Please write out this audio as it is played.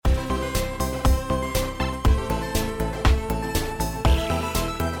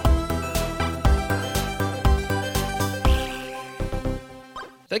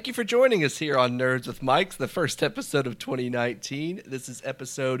Thank you for joining us here on Nerds with Mikes, the first episode of 2019. This is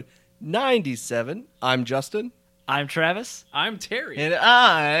episode 97. I'm Justin. I'm Travis. I'm Terry. And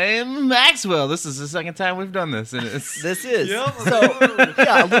I'm Maxwell. This is the second time we've done this. And it's This is. Yep. So,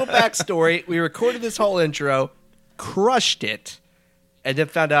 a little backstory. We recorded this whole intro, crushed it, and then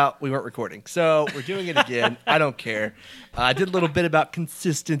found out we weren't recording. So we're doing it again. I don't care. I did a little bit about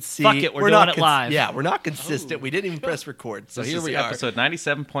consistency. Fuck it, we're doing not it live. Yeah, we're not consistent. We didn't even press record. So this here is we are. episode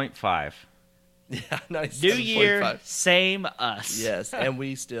 97.5. Yeah, nice. New year, 7.5. same us. Yes, and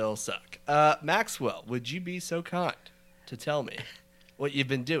we still suck. Maxwell, would you be so kind to tell me what you've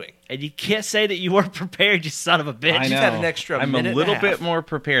been doing? And you can't say that you weren't prepared, you son of a bitch. I You've know. had an extra I'm minute a and little a half. bit more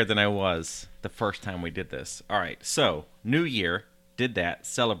prepared than I was the first time we did this. All right, so New Year, did that,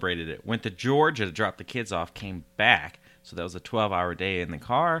 celebrated it, went to Georgia to drop the kids off, came back. So that was a 12-hour day in the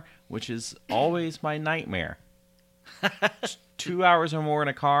car, which is always my nightmare. 2 hours or more in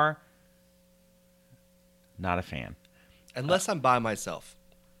a car, not a fan. Unless I'm by myself.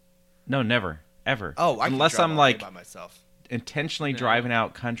 No, never, ever. Oh, I can unless drive I'm all like day by myself. intentionally driving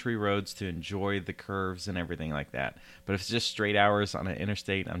out country roads to enjoy the curves and everything like that. But if it's just straight hours on an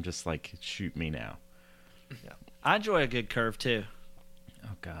interstate, I'm just like, shoot me now. I enjoy a good curve, too.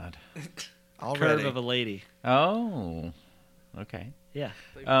 Oh, God. Already. Curve of a lady. Oh, okay. Yeah.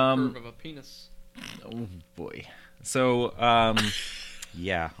 The Um, curve of a penis. Oh, boy. So,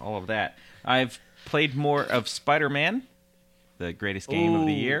 yeah, all of that. I've played more of Spider-Man, the greatest game of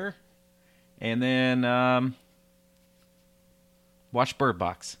the Ooh. year. And then watched Bird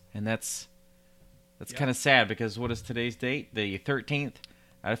Box. And that's kind of sad because what is today's date? The 13th.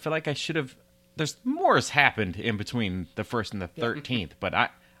 I feel like I should have... There's more has happened in between the 1st and the 13th, but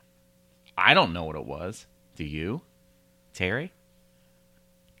I don't know what it was. Do you? Terry?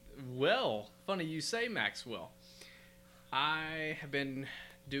 Well, funny you say, Maxwell. I have been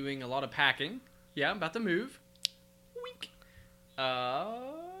doing a lot of packing. Yeah, I'm about to move. Wink.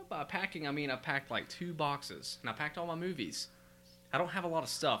 By packing, I mean I packed like 2 boxes, and I packed all my movies. I don't have a lot of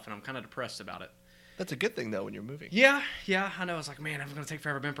stuff, and I'm kind of depressed about it. That's a good thing, though, when you're moving. Yeah, I know. I was like, man, I'm going to take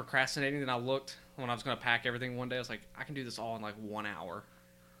forever. I've been procrastinating. Then I looked when I was going to pack everything one day. I was like, I can do this all in like 1 hour.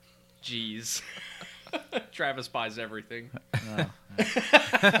 Jeez. Travis buys everything.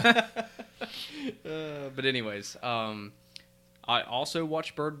 But anyways, I also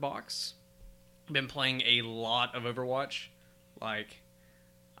watched Bird Box. Been playing a lot of Overwatch. Like,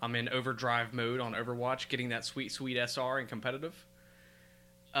 I'm in overdrive mode on Overwatch, getting that sweet SR in competitive.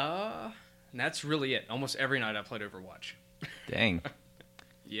 And that's really it. Almost every night I played Overwatch. Dang.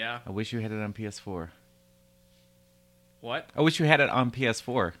 Yeah. I wish you had it on PS4. What? I wish you had it on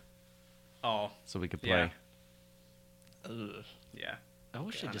PS4 Oh, so we could Yeah. play. Ugh. yeah. I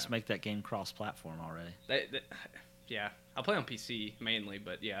wish Yeah, they'd just I know. make that game cross-platform already. Yeah. I play on PC mainly,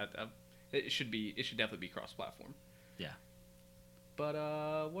 but yeah, it should definitely be cross-platform. Yeah.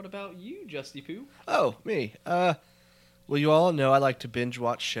 But what about you, Justy Poo? Oh, me. Well, you all know I like to binge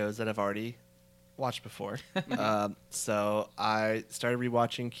watch shows that I've already watched before. So I started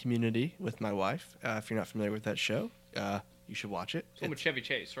rewatching Community with my wife. If you're not familiar with that show, you should watch it. It's one with Chevy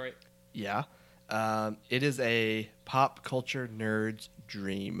Chase, right? Yeah. It is a pop culture nerd's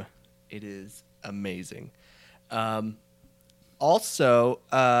dream. It is amazing. Also,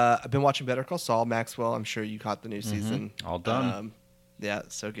 I've been watching Better Call Saul. Maxwell, I'm sure you caught the new season. All done. Yeah,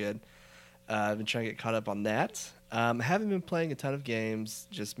 so good. I've been trying to get caught up on that. I haven't been playing a ton of games,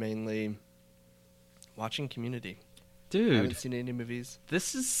 just mainly watching Community. I haven't Dude, seen any movies.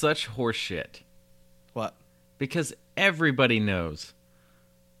 this is such horseshit. What? Because everybody knows.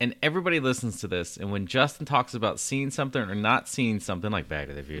 And everybody listens to this. And when Justin talks about seeing something or not seeing something, like Back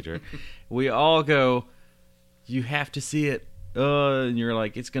to the Future, we all go, you have to see it. And you're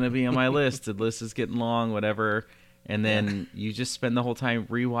like, it's going to be on my list. The list is getting long, whatever. And then you just spend the whole time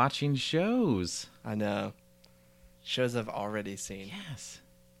rewatching shows. I know. Shows I've already seen. Yes.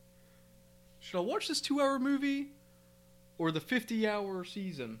 Should I watch this 2-hour movie or the 50-hour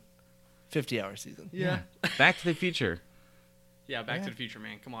season? 50-hour season. Yeah. Back to the Future. Yeah, Back Yeah. to the Future,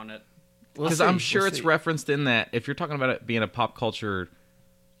 man. Come on, it. We'll Because see, I'm sure we'll it's see. referenced in that. If you're talking about it being a pop culture,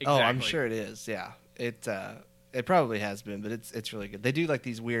 Oh, I'm sure it is. Yeah, it probably has been, but it's really good. They do like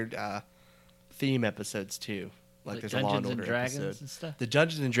these weird theme episodes too. Like there's a Law and Dungeons and Order Dragons episode. and stuff. The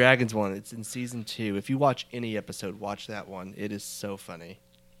Dungeons and Dragons one. It's in season 2. If you watch any episode, watch that one. It is so funny.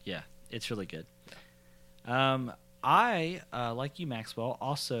 Yeah, it's really good. I, like you, Maxwell,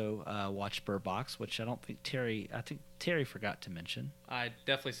 also watched Bird Box, which I think Terry forgot to mention. I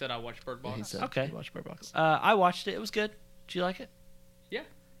definitely said I watched Bird He Box. said, Okay. you watch Bird Box. I watched it. It was good. Did you like it? Yeah,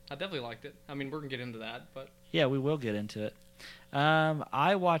 I definitely liked it. I mean, we're going to get into that, but Yeah, we will get into it.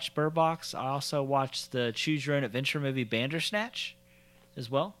 I watched Bird Box. I also watched the Choose Your Own Adventure movie Bandersnatch as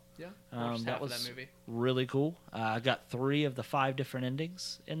well. Yeah, That half of was that movie. really cool. I got 3 of the 5 different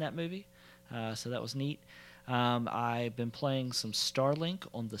endings in that movie, so that was neat. I've been playing some Starlink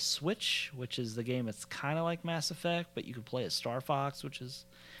on the Switch, which is the game that's kind of like Mass Effect, but you can play as Star Fox, which is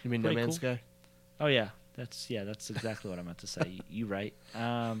You mean No Pretty Man's cool. Sky? oh yeah, that's exactly what I meant to say. You right.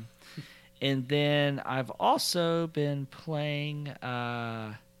 And then I've also been playing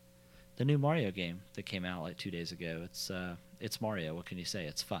the new Mario game that came out like 2 days ago. It's Mario. What can you say?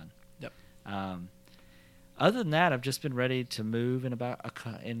 It's fun. Yep. Other than that, I've just been ready to move in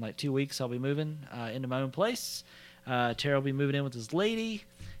like 2 weeks. I'll be moving into my own place. Terry will be moving in with his lady,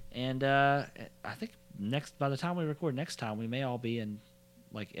 and I think by the time we record next time, we may all be in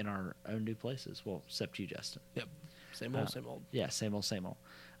our own new places. Well, except you, Justin. Yep. Same old, same old. Yeah, same old, same old.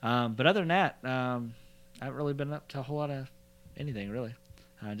 But other than that, I haven't really been up to a whole lot of anything, really.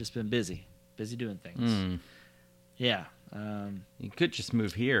 I've just been busy doing things. Yeah. You could just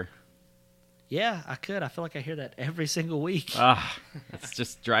move here. Yeah, I could. I feel like I hear that every single week. It's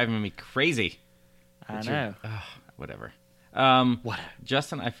just driving me crazy. I know. Whatever. What?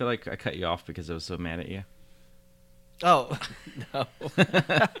 Justin, I feel like I cut you off because I was so mad at you. Oh, no.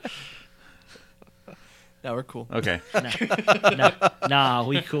 No, we're cool. Okay. Nah,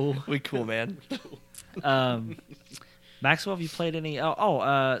 we cool. We cool, man. Maxwell, have you played any?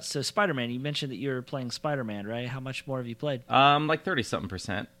 So Spider-Man. You mentioned that you were playing Spider-Man, right? How much more have you played? Like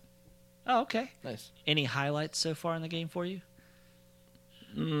 30-something%. Oh, okay. Nice. Any highlights so far in the game for you?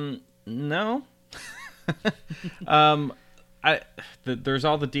 No. There's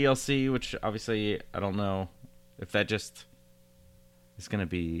all the DLC, which obviously I don't know if that just is going to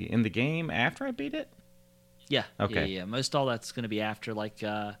be in the game after I beat it. Yeah. Okay. Yeah. Most all that's going to be after, like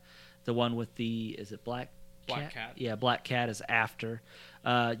the one with is it Black Cat? Yeah, Black Cat is after.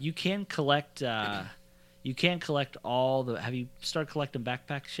 You can collect. You can collect all the. Have you started collecting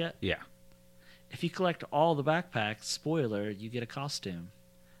backpacks yet? Yeah. If you collect all the backpacks, spoiler, you get a costume.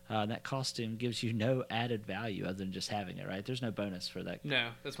 That costume gives you no added value other than just having it, right? There's no bonus for that. No,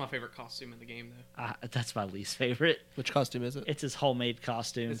 that's my favorite costume in the game, though. That's my least favorite. Which costume is it? It's his homemade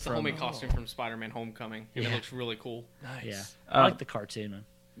costume. It's the homemade costume from Spider-Man: Homecoming, and Yeah. it looks really cool. Nice. Yeah, I like the cartoon one.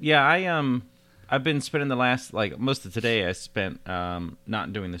 Yeah, I've been spending the last most of today. I spent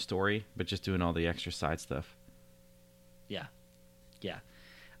not doing the story, but just doing all the extra side stuff. Yeah.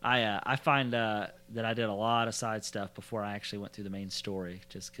 I find that I did a lot of side stuff before I actually went through the main story,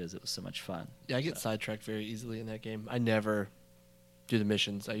 just because it was so much fun. Yeah, I get sidetracked very easily in that game. I never do the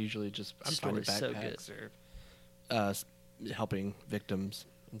missions. I usually I'm finding story's so backpacks or helping victims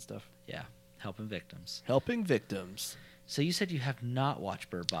and stuff. Yeah, helping victims. Helping victims. So you said you have not watched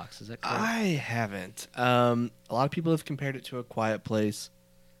Bird Box, is that correct? I haven't. A lot of people have compared it to A Quiet Place.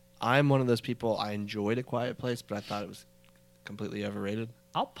 I'm one of those people. I enjoyed A Quiet Place, but I thought it was completely overrated.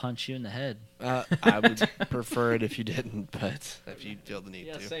 I'll punch you in the head. I would prefer it if you didn't, but if you feel the need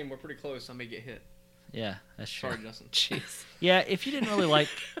Yeah, to. same. We're pretty close. I may get hit. Yeah, that's true. Sorry, Justin. Jeez. Yeah, if you didn't really like,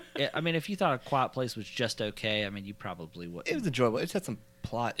 if you thought A Quiet Place was just okay, you probably wouldn't. It was enjoyable. It had some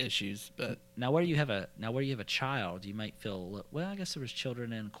plot issues, but Now where you have a child, you might feel a little, well. I guess there was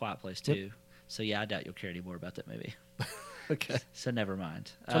children in Quiet Place too. Yep. So yeah, I doubt you'll care any more about that movie. okay. So never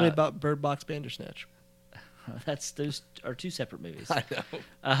mind. Tell me about Bird Box Bandersnatch. Those are 2 separate movies. I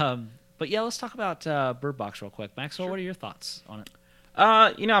know. But yeah, let's talk about Bird Box real quick. Maxwell, what are your thoughts on it?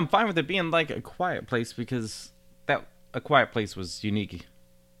 I'm fine with it being like A Quiet Place because A Quiet Place was unique,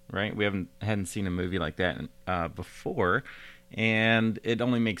 right? We hadn't seen a movie like that before, and it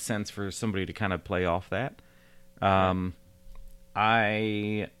only makes sense for somebody to kind of play off that. I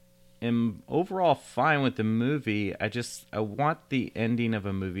am overall fine with the movie. I want the ending of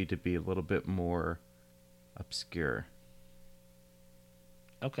a movie to be a little bit more obscure.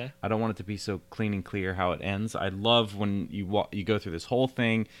 Okay. I don't want it to be so clean and clear how it ends. I love when you go through this whole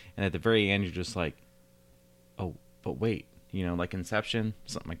thing, and at the very end, you're just like, oh, but wait, like Inception,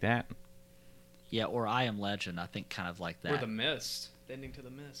 something like that. Yeah, or I Am Legend, I think kind of like that. Or The Mist. The ending to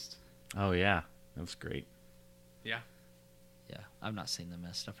The Mist. Oh yeah, that was great. Yeah. Yeah, I've not seen The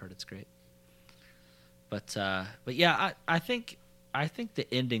Mist. I've heard it's great. But yeah, I think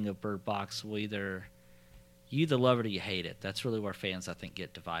the ending of Bird Box will you either love it or you hate it. That's really where fans, I think,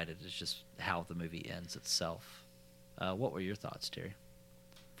 get divided. It's just how the movie ends itself. What were your thoughts, Terry?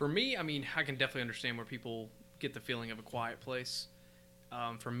 For me, I can definitely understand where people get the feeling of A Quiet Place.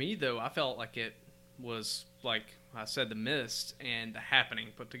 For me, though, I felt like it was, like I said, The Mist and The Happening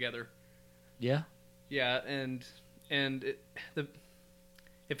put together. Yeah? Yeah, and it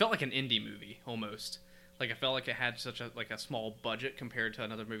felt like an indie movie, almost. Like I felt like it had such a small budget compared to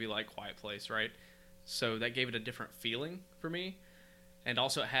another movie like Quiet Place, right? So that gave it a different feeling for me. And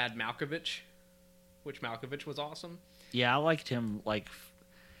also it had Malkovich, which Malkovich was awesome. Yeah, I liked him. Like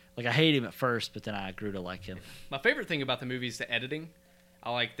I hated him at first, but then I grew to like him. My favorite thing about the movie is the editing. I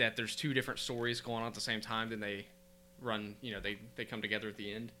like that there's two different stories going on at the same time, then they run, they come together at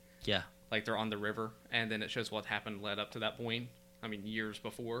the end. Yeah, Like they're on the river, and then it shows what happened led up to that point. I mean, years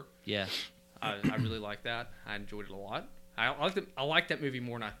before. yeah. I really like that. I enjoyed it a lot. I liked that movie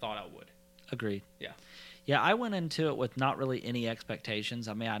more than I thought I would. Agreed. Yeah. Yeah, I went into it with not really any expectations.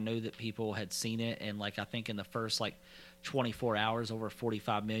 I mean, I knew that people had seen it, and like I think in the first 24 hours, over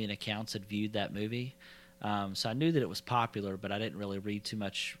 45 million accounts had viewed that movie. So I knew that it was popular, but I didn't really read too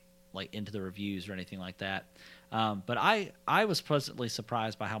much into the reviews or anything like that. But I was pleasantly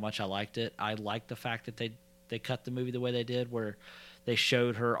surprised by how much I liked it. I liked the fact that they cut the movie the way they did, where they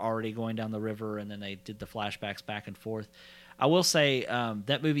showed her already going down the river, and then they did the flashbacks back and forth. I will say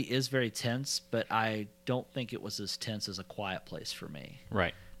that movie is very tense, but I don't think it was as tense as A Quiet Place for me.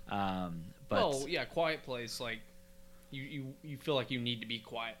 Right. But Well, yeah, Quiet Place, you feel like you need to be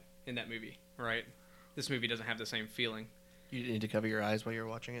quiet in that movie, right? This movie doesn't have the same feeling. You need to cover your eyes while you're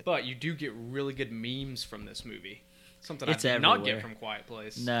watching it. But you do get really good memes from this movie. Something I It's did not everywhere. get from Quiet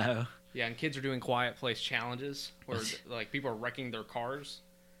Place. no, Yeah, and kids are doing Quiet Place challenges where people are wrecking their cars.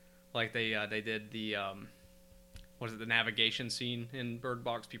 Like they did the the navigation scene in Bird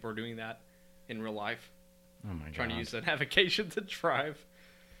Box. People are doing that in real life, Oh my god. trying to use the navigation to drive.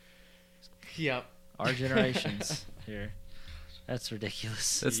 Yep. our generations here. That's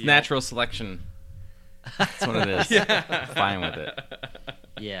ridiculous. It's Yep. natural selection. That's what it is. Fine with it.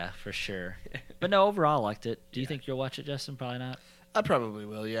 Yeah, for sure. But no, overall, I liked it. Do you think you'll watch it, Justin? Probably not. I probably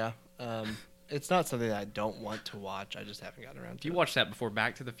will, yeah. It's not something that I don't want to watch. I just haven't gotten around If to you it. watch that before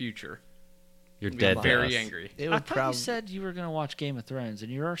Back to the Future, You're you'll be dead to very us. angry. It I would thought probably. you said you were going to watch Game of Thrones,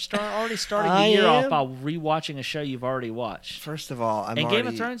 and you're already starting I the year off am. by rewatching a show you've already watched. First of all, And Game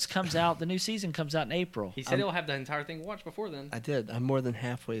of Thrones comes out, the new season comes out in April. He said he'll have the entire thing watched before then. I did. I'm more than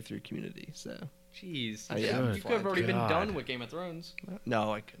halfway through Community, so Jeez. Oh, yeah. You could have already been God. done with Game of Thrones.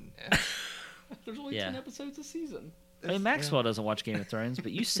 no, I couldn't. There's only Yeah. 10 episodes a season. I mean, Maxwell doesn't watch Game of Thrones,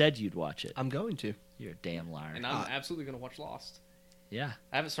 but you said you'd watch it. I'm going to. You're a damn liar. And I'm absolutely going to watch Lost. Yeah.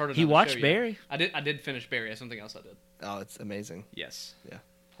 I haven't started He on the watched show yet. Barry? I did finish Barry. That's something else I did. Oh, it's amazing. Yes. Yeah.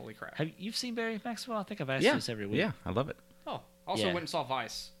 Holy crap. Have you've seen Barry Maxwell? I think I've asked you Yeah. this every week. Yeah, I love it. Oh, also Yeah. went and saw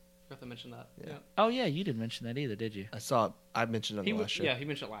Vice. Forgot to mention that. Yeah. Oh yeah, you didn't mention that either, did you? I mentioned it on He the was, last show. yeah, he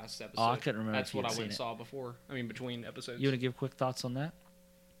mentioned it last episode. Oh, I couldn't remember That's if you'd what I went seen and it. saw before. I mean, between episodes. You want to give quick thoughts on that?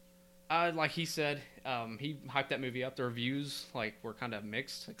 Like he said, he hyped that movie up. The reviews were kind of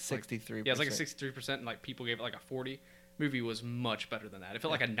mixed. Like 63%. Yeah, it's like a 63%, and people gave it like a 40. Movie was much better than that. It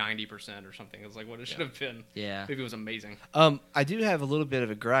felt like a 90% or something. It was like what it should have been. Yeah. Movie was amazing. I do have a little bit of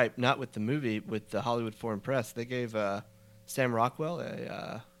a gripe, not with the movie, with the Hollywood Foreign Press. They gave Sam Rockwell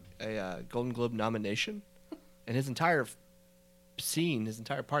a Golden Globe nomination, and his entire scene, his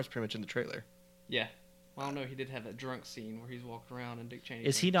entire part's pretty much in the trailer. Yeah. Well, I don't know. He did have that drunk scene where he's walking around and Dick Cheney.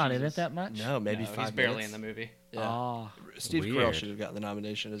 Is he not in it that much? No, maybe No, 5 he's barely minutes. in the movie. Yeah. Oh. Steve Carell Weird. should have gotten the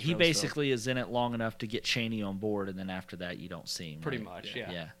nomination. As He Rose basically is in it long enough to get Cheney on board, and then after that, you don't see him. Pretty right? much,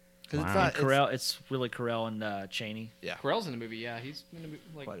 yeah. Yeah. because Wow. it's not Carell, it's really Carell and Cheney. Carell's in the movie. Yeah, he's in the movie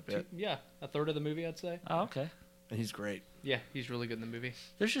Quite a bit. a third of the movie, I'd say. Oh, okay. and he's great. Yeah, he's really good in the movie.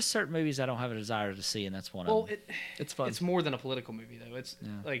 There's just certain movies I don't have a desire to see, and that's one Well, of them. It's fun. It's more than a political movie, though. It's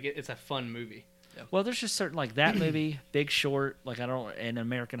Yeah. it's a fun movie. Well, there's just certain that movie, Big Short, and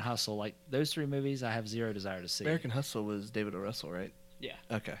American Hustle, those three movies I have zero desire to see. American Hustle was David O. Russell, right? Yeah.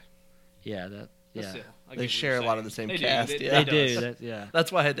 Okay. Yeah, But yeah. still, I get They what share you're a lot of saying. the same They cast, Do. yeah. They do. does. That, yeah.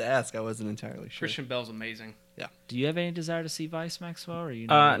 That's why I had to ask. I wasn't entirely sure. Christian Bale's amazing. Do you have any desire to see Vice, Maxwell? Or are you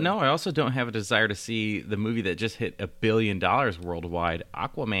not really- No, I also don't have a desire to see the movie that just hit $1 billion worldwide,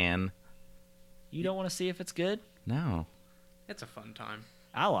 Aquaman. You don't want to see if it's good? No. It's a fun time.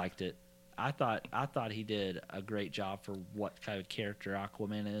 I liked it. I thought he did a great job for what kind of character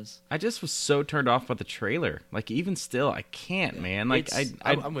Aquaman is. I just was so turned off by the trailer. Even still, I can't, man.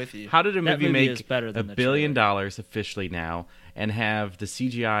 I'm with you. How did a That movie movie make is better than $1 the billion trailer. officially now and have the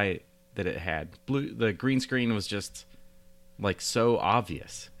CGI that it had? The green screen was just so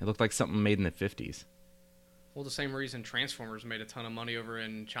obvious. It looked like something made in the 50s. Well, the same reason Transformers made a ton of money over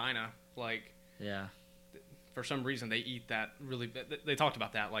in China. Yeah. For some reason, they eat that really. They talked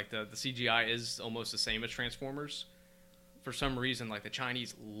about that. The CGI is almost the same as Transformers. For some reason, the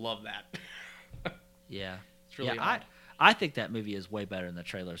Chinese love that. Yeah. It's really yeah, odd. I think that movie is way better than the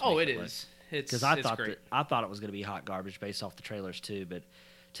trailers. Oh, make it look. is. It's Because I it's thought great. I thought it was going to be hot garbage based off the trailers too, but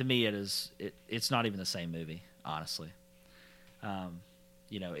to me, it's not even the same movie, honestly.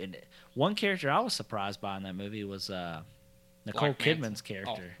 One character I was surprised by in that movie was Nicole Black Manta. Kidman's Oh,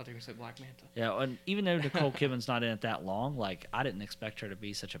 character. I thought you were gonna say Black Manta. Yeah, and even though Nicole Kidman's not in it that long, like I didn't expect her to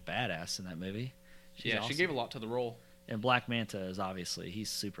be such a badass in that movie. She's She awesome. gave a lot to the role. And Black Manta is obviously he's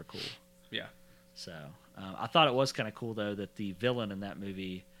super cool. Yeah. So I thought it was kind of cool though that the villain in that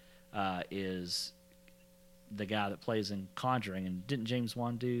movie is the guy that plays in Conjuring. And didn't James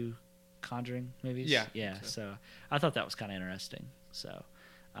Wan do Conjuring movies? Yeah. Yeah. So I thought that was kind of interesting. So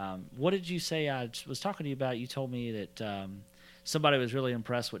what did you say? I was talking to you about. You told me that somebody was really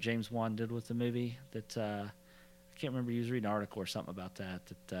impressed what James Wan did with the movie. That I can't remember. You was reading an article or something about that.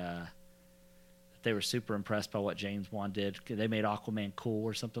 That they were super impressed by what James Wan did. They made Aquaman cool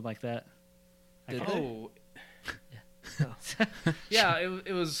or something like that. Did they? Oh. Yeah,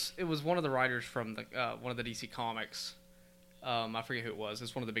 it was one of the writers from the one of the DC Comics. I forget who it was.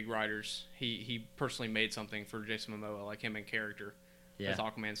 It's one of the big writers. He personally made something for Jason Momoa, like him in character. Yeah. As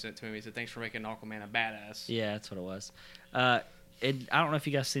Aquaman sent it to him, he said, "Thanks for making Aquaman a badass." Yeah, that's what it was. And I don't know if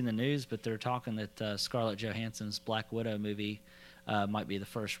you guys seen the news, but they're talking that Scarlett Johansson's Black Widow movie might be the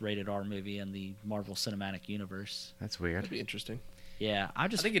first rated R movie in the Marvel Cinematic Universe. That's weird. That'd be interesting. Yeah, I I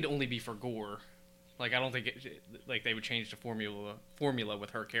just think it'd only be for gore. Like I don't think like they would change the formula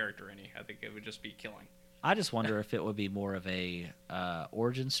with her character any. I think it would just be killing. I just wonder if it would be more of a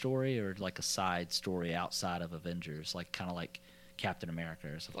origin story or like a side story outside of Avengers, like kind of like Captain America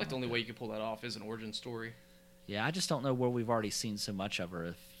or I something. feel like the only way you could pull that off is an origin story. Yeah, I just don't know where we've already seen so much of her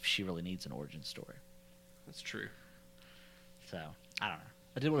if she really needs an origin story. That's true. So I don't know.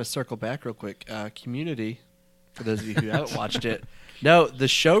 I did want to circle back real quick. Community, for those of you who haven't watched it. No, the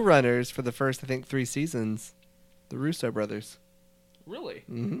showrunners for the first, I think, 3 seasons, the Russo brothers. Really?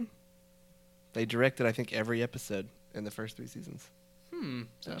 Mm-hmm. They directed, I think, every episode in the first 3 seasons. That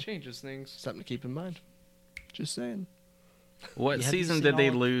So. changes things. Something to keep in mind. Just saying. What Yeah, have you season seen did they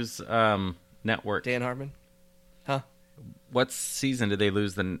all of- lose network? Dan Harmon. What season did they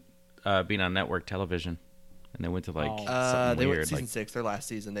lose the being on network television? And they went to like Oh. something They weird. went season like, 6. Their last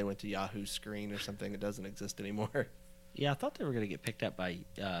season, they went to Yahoo Screen or something. It doesn't exist anymore. Yeah, I thought they were going to get picked up by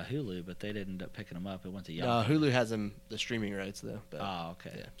Hulu, but they didn't end up picking them up. It went to Yahoo. Hulu has them the streaming rights though. But, Oh,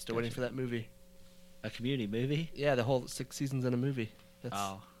 okay. yeah, still waiting Gotcha. for that movie. A Community movie? Yeah, the whole 6 seasons in a movie. That's,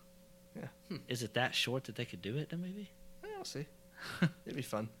 Oh. yeah. Is it that short that they could do it in a movie? I'll see. It'd be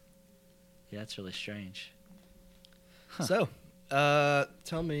fun. Yeah, that's really strange. So,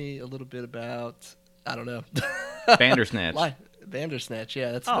 tell me a little bit about, I don't know. Bandersnatch. Bandersnatch,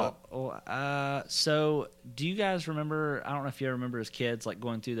 yeah, that's So do you guys remember, I don't know if you ever remember as kids, like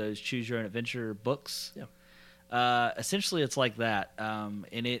going through those Choose Your Own Adventure books? Yeah. Essentially, it's like that.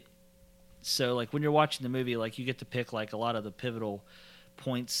 So like when you're watching the movie, like you get to pick like a lot of the pivotal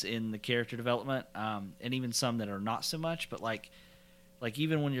points in the character development, and even some that are not so much, but like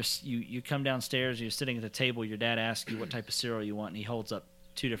even when you come downstairs and you're sitting at the table, your dad asks you what type of cereal you want, and he holds up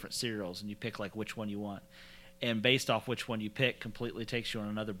 2 different cereals, and you pick like which one you want. And based off which one you pick completely takes you on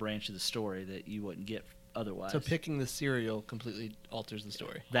another branch of the story that you wouldn't get otherwise. So picking the cereal completely alters the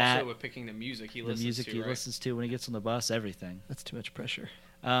story. that, Also with picking the music he the listens music to, he right? listens to when he gets on the bus, everything. That's too much pressure.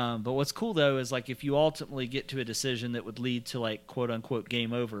 But what's cool though is like if you ultimately get to a decision that would lead to like quote unquote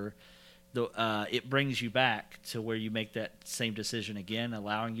game over, it brings you back to where you make that same decision again,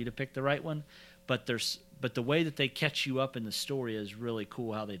 allowing you to pick the right one. But the way that they catch you up in the story is really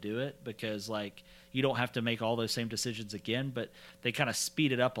cool how they do it, because like you don't have to make all those same decisions again, but they kind of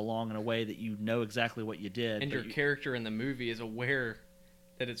speed it up along in a way that you know exactly what you did. And but your character in the movie is aware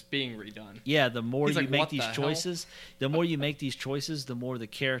that it's being redone. Yeah, the more He's you like, make "What these the hell?" choices, the more you make these choices, the more the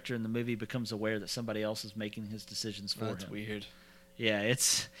character in the movie becomes aware that somebody else is making his decisions for That's him. weird. Yeah,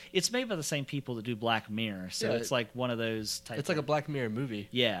 it's made by the same people that do Black Mirror, so Yeah, it's like one of those type. It's like a Black Mirror movie.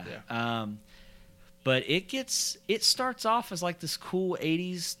 yeah. But it starts off as like this cool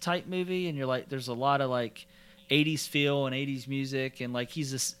 80s type movie, and you're like, there's a lot of like 80s feel and 80s music, and like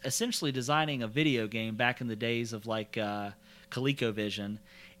he's essentially designing a video game back in the days of like ColecoVision,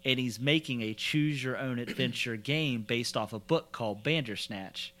 and he's making a choose your own adventure game based off a book called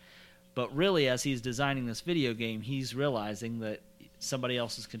Bandersnatch. But really, as he's designing this video game, he's realizing that somebody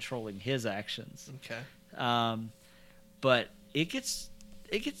else is controlling his actions. Okay. But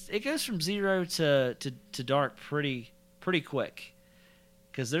it goes from 0 to dark pretty quick,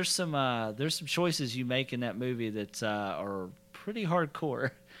 because there's some choices you make in that movie that are pretty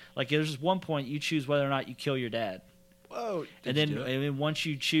hardcore. Like there's one point you choose whether or not you kill your dad, Whoa. and then once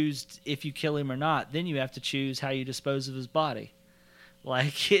you choose if you kill him or not, then you have to choose how you dispose of his body.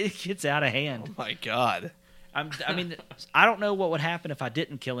 Like it gets out of hand. Oh my God. I mean, I don't know what would happen if I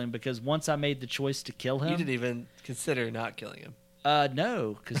didn't kill him, because once I made the choice to kill him, You didn't even consider not killing him.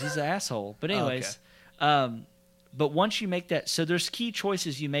 no, because he's an asshole. But anyways, okay. but once you make that, so there's key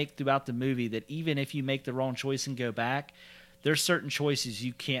choices you make throughout the movie that even if you make the wrong choice and go back, there's certain choices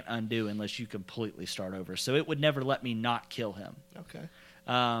you can't undo unless you completely start over. So it would never let me not kill him. Okay.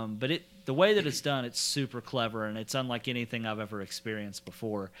 But the way that it's done, it's super clever, and it's unlike anything I've ever experienced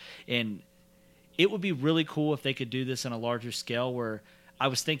before. And it would be really cool if they could do this on a larger scale, where I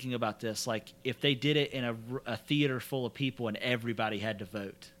was thinking about this, like if they did it in a theater full of people and everybody had to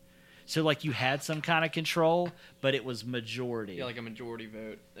vote. So like you had some kind of control, but it was majority. Yeah, like a majority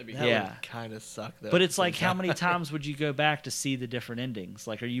vote. That'd be That cool. Yeah. would kind of suck, though. But at it's the like, same how time. many times would you go back to see the different endings?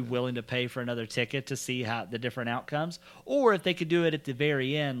 Like, are you willing to pay for another ticket to see how the different outcomes? Or if they could do it at the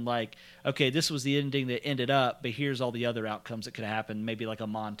very end, like, okay, this was the ending that ended up, but here's all the other outcomes that could happen. Maybe like a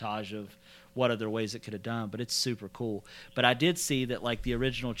montage of what other ways it could have done. But it's super cool. But I did see that like the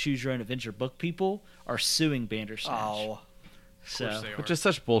original Choose Your Own Adventure book people are suing Bandersnatch. Oh, Of course So they are. Which is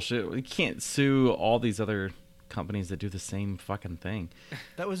such bullshit. You can't sue all these other companies that do the same fucking thing.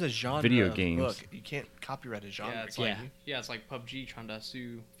 that was a genre Video of games. book. You can't copyright a genre. Yeah, it's can like you? it's like PUBG trying to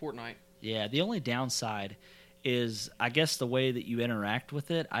sue Fortnite. yeah, the only downside is I guess the way that you interact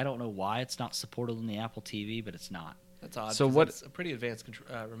with it. I don't know why it's not supported on the Apple TV, but it's not. That's odd. So 'cause what- It's a pretty advanced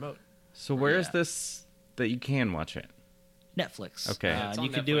remote. So where is Yeah. this that you can watch it? Netflix. Okay. Yeah, it's and on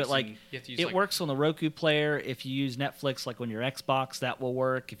you can do Netflix it like and you have to use, it like- works on the Roku player. If you use Netflix like on your Xbox, that will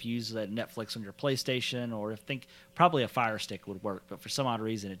work. If you use Netflix on your PlayStation, or probably a Fire Stick would work, but for some odd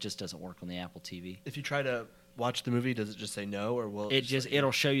reason it just doesn't work on the Apple TV. If you try to watch the movie, does it just say no, or will it let you-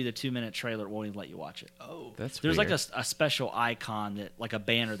 It'll show you the 2-minute trailer. It won't even let you watch it. Oh, That's There's weird. like a special icon that like a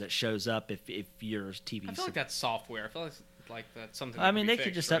banner that shows up if your TV. I feel like that's software. I feel like that's something. I that mean, can they be could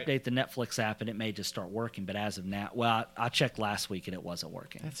fixed, just right? update the Netflix app and it may just start working. But as of now, well, I checked last week and it wasn't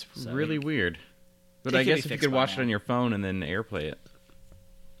working. That's So really it- weird. But it I could be guess if you fixed could by watch it now. on your phone and then AirPlay it.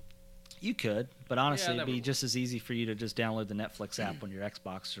 You could, but honestly, that it'd be would just as easy for you to just download the Netflix app on your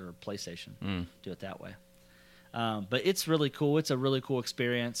Xbox or PlayStation. Do it that way. But it's really cool. It's a really cool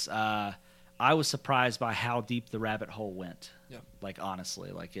experience. I was surprised by how deep the rabbit hole went. Yeah. Like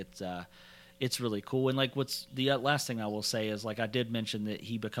honestly, like it's really cool. And like what's the last thing I will say is like I did mention that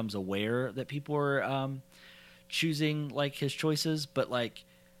he becomes aware that people are choosing like his choices, but like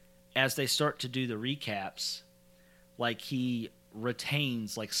as they start to do the recaps, like he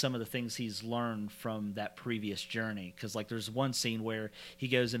retains like some of the things he's learned from that previous journey, because like there's one scene where he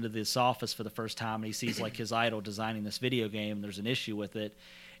goes into this office for the first time and he sees like his idol designing this video game and there's an issue with it,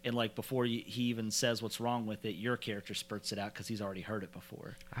 and like before he even says what's wrong with it, your character spurts it out because he's already heard it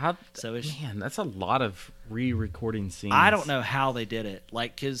before. So it's Man, that's a lot of re-recording scenes. I don't know how they did it.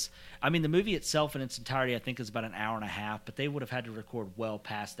 Like, because, I mean, the movie itself in its entirety, I think, is about an hour and a half, but they would have had to record well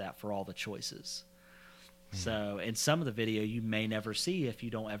past that for all the choices. So, in some of the video, you may never see if you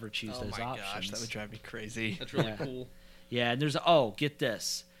don't ever choose oh those my options. gosh, that would drive me crazy. That's really Yeah. cool. Yeah, and there's, get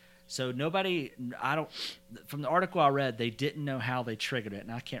this. So, from the article I read, they didn't know how they triggered it,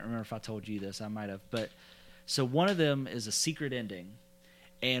 and I can't remember if I told you this, I might have, but, so one of them is a secret ending.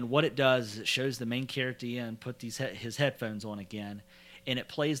 And what it does is it shows the main character in, put his headphones on again, and it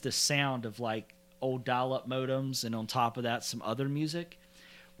plays the sound of like old dial-up modems, and on top of that, some other music.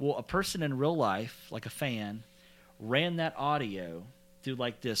 Well, a person in real life, like a fan, ran that audio through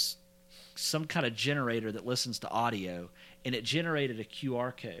like some kind of generator that listens to audio, and it generated a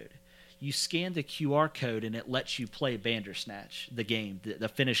QR code. You scan the QR code, and it lets you play Bandersnatch, the game, the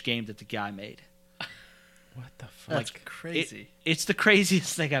finished game that the guy made. What the fuck? That's crazy. It's the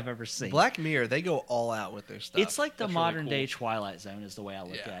craziest thing I've ever seen. Black Mirror, they go all out with their stuff. It's like the That's really modern cool. day Twilight Zone is the way I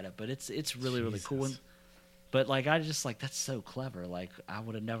look Yeah. at it, but it's really really cool. Jesus. But like I just like that's so clever. Like I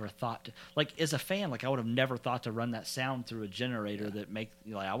would have never thought to, like as a fan, like I would have never thought to run that sound through a generator that make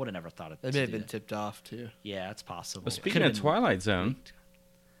like I would have never thought of. They may have been tipped off too. Yeah, it's possible. Well, It speaking could've of been Twilight Zone, leaked.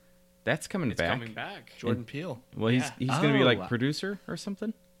 that's coming It's back. coming back. Jordan Peele. Well, Yeah. he's going to be like Oh. producer or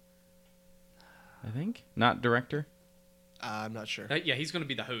something. I think not director. I'm not sure. Yeah, he's going to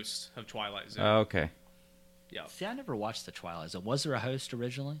be the host of Twilight Zone. Oh, okay. yeah. See, I never watched the Twilight Zone. Was there a host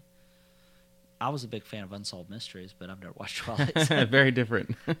originally? I was a big fan of Unsolved Mysteries, but I've never watched Twilight Zone. Very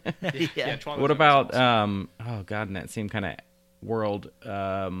different. yeah. Twilight What Zone is about awesome. oh god, in that same kind of world,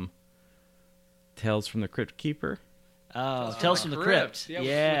 Tales from the Crypt Keeper? Oh, Tales from the Crypt. Yeah,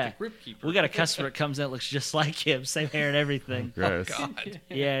 Yeah. with the Crypt Keeper. We got a customer that comes in that looks just like him, same hair and everything. Gross. God,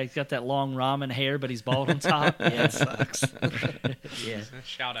 Yeah, he's got that long ramen hair, but he's bald on top. Yeah, that sucks. yeah.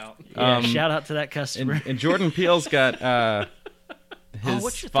 Shout out. Yeah, Um, shout out to that customer. And Jordan Peele's got his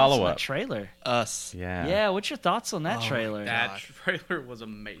what's your thoughts follow on that up. trailer? Us. Yeah. Yeah, what's your thoughts on that Oh my trailer? God. That trailer was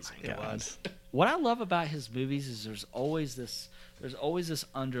amazing. It was. What I love about his movies is there's always this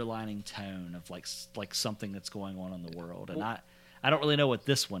underlining tone of like something that's going on in the world, and I don't really know what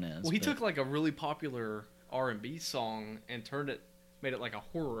this one is. Well, he but took like a really popular R&B song and made it like a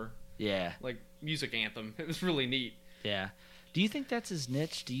horror, yeah, like music anthem. It was really neat. yeah. Do you think that's his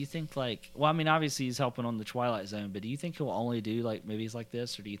niche? Do you think well, I mean, obviously he's helping on the Twilight Zone, but do you think he'll only do like movies like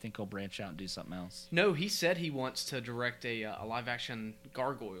this, or do you think he'll branch out and do something else? No, he said he wants to direct a live action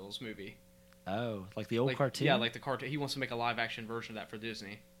Gargoyles movie. Oh, like the old Like, cartoon? Yeah, like the cartoon. He wants to make a live action version of that for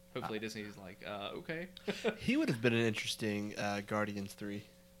Disney. Hopefully, Disney's like, okay. He would have been an interesting Guardians 3.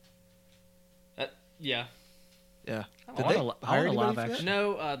 Yeah. Yeah. I Did want they a- I hire want a live anybody for that? action.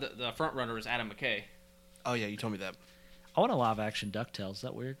 No, the front runner is Adam McKay. Oh yeah, you told me that. I want a live action DuckTales. Is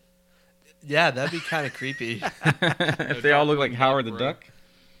that weird? Yeah, that'd be kind of creepy. If they all look like Howard the Duck.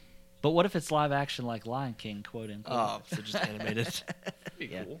 But what if it's live action like Lion King, quote unquote? Oh, so just animated. That'd be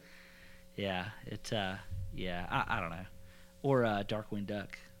Yeah. cool. Yeah, I don't know. Or Darkwing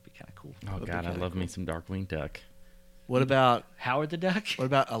Duck. Be kind of cool. Oh Would be God, I kinda love me cool. some Darkwing Duck. What about Howard the Duck?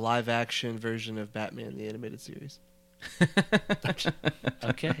 a live action version of Batman the animated series?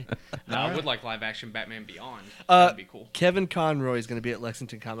 Okay. No, All I right. would like live action Batman Beyond. Uh, That'd be cool. Kevin Conroy is going to be at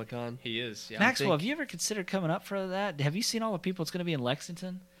Lexington Comic Con. He is. Yeah. Maxwell, think- have you ever considered coming up for that? Have you seen all the people that's going to be in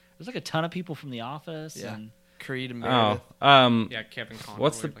Lexington? There's like a ton of people from The Office. Yeah. And Creed and Oh, Meredith. Yeah, Kevin Conroy.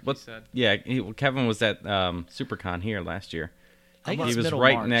 what's the like what's you said. yeah? Well, Kevin was at SuperCon here last year. I think He it's was middle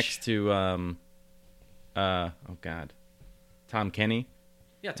right March. next to oh God, Tom Kenny.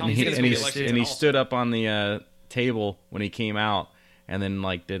 Yeah, Tom And he, Kenny's and gonna he, be Lexington and he also. stood up on the table when he came out, and then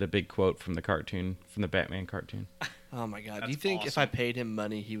like did a big quote from the cartoon, from the Batman cartoon. Oh my god! Do That's you think if awesome. I paid him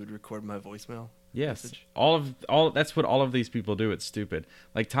money, he would record my voicemail? Yes, Message? all that's what all of these people do. It's stupid.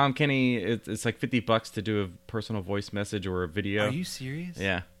 Like Tom Kenny, it's like $50 to do a personal voice message or a video. Are you serious?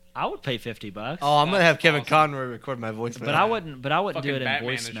 Yeah, I would pay $50. Oh, I'm gonna That's have Kevin awesome. Conroy record my voicemail. But I wouldn't. But I wouldn't do Fucking it in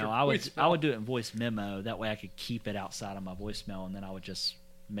Batman is voicemail. your I would voicemail. do it in voice memo. That way, I could keep it outside of my voicemail, and then I would just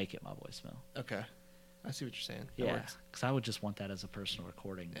make it my voicemail. Okay, I see what you're saying. That Yeah, works. because I would just want that as a personal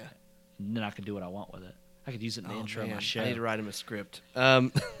recording. Yeah. And then I could do what I want with it. I could use it in the Oh, intro of man, my show. I need to write him a script.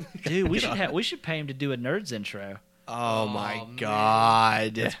 Dude, we should pay him to do a Nerds intro. Oh my man.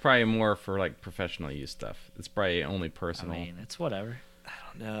 god! it's probably more for like professional use stuff. It's probably only I personal. mean, it's whatever.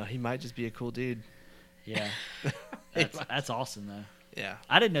 No, he might just be a cool dude. Yeah, that's awesome though. Yeah.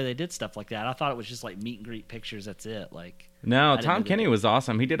 I didn't know they did stuff like that. I thought it was just like meet and greet pictures. That's it. Like, No, I didn't know Tom they Kenny did. was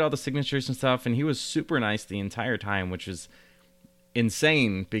awesome. He did all the signatures and stuff, and he was super nice the entire time, which is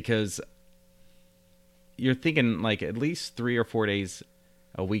insane because you're thinking like at least 3 or 4 days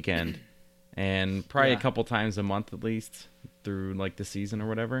a weekend, and probably Yeah. a couple times a month at least through like the season or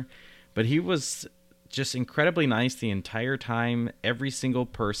whatever. But he was just incredibly nice the entire time. Every single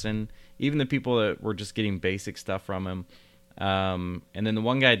person, even the people that were just getting basic stuff from him. And then the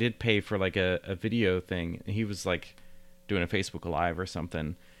one guy did pay for like a video thing. He was like doing a Facebook Live or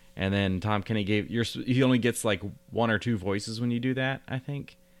something. And then Tom Kenny he only gets like 1 or 2 voices when you do that, I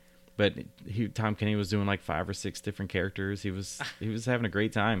think. But Tom Kenny was doing like 5 or 6 different characters. He was having a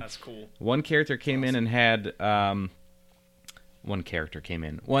great time. That's cool. One character came in and had one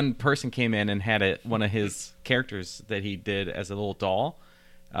person came in and had one of his characters that he did as a little doll.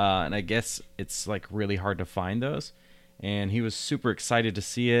 And I guess it's like really hard to find those. And he was super excited to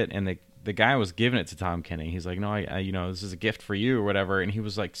see it, and the guy was giving it to Tom Kenny. He's like, "No, I this is a gift for you or whatever." And he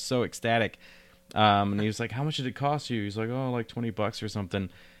was like so ecstatic. And he was like, "How much did it cost you?" He's like, "Oh, like $20 or something."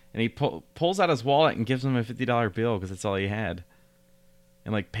 And he pulls out his wallet and gives him a $50 bill because that's all he had,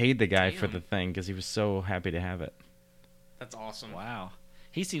 and like paid the guy for Damn. the thing because he was so happy to have it. That's awesome. wow,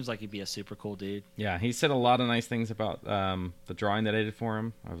 he seems like he'd be a super cool dude. Yeah, he said a lot of nice things about the drawing that I did for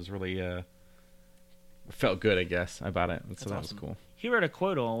him. I was really felt good, I guess, about it. So that awesome. was cool. He wrote a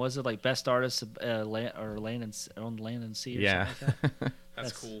quote on was it like best artist land on land and sea or Yeah. something like that?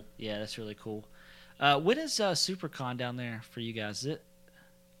 That's cool. Yeah, that's really cool. When is SuperCon down there for you guys? Is it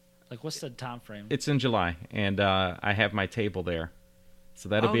like what's the time frame? It's in July, and I have my table there, so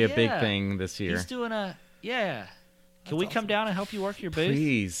that'll Oh, be a big yeah. thing this year. He's doing a yeah. Can That's we come awesome. down and help you work your booth?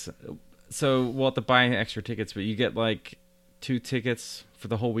 Please. So we'll have to buy extra tickets, but you get like 2 tickets for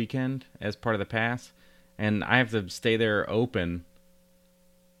the whole weekend as part of the pass, and I have to stay there open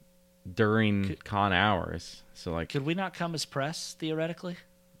during con hours. So like, Could we not come as press theoretically?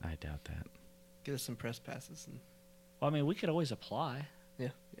 I doubt that. Get us some press passes. And Well, I mean, we could always apply.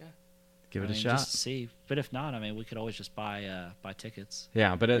 Give it I a mean, shot. just to see. But if not, I mean, we could always just buy tickets.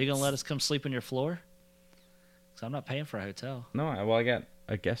 Yeah, but Are it's, you gonna let us come sleep on your floor? 'Cause because I'm not paying for a hotel. No, I got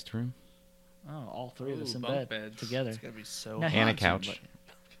a guest room Oh, all three of us Ooh, in bunk bed beds. together. It's gonna be so No, hot. and a Awesome,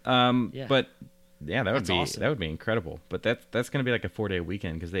 couch. Yeah. But yeah, that would That's be awesome. that would be incredible. But that's going to be like a 4-day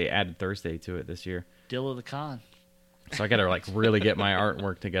weekend because they added Thursday to it this year. Deal of the con. So I got to like really get my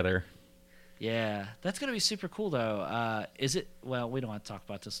artwork together. Yeah, that's going to be super cool, though. Is it? Well, we don't have to talk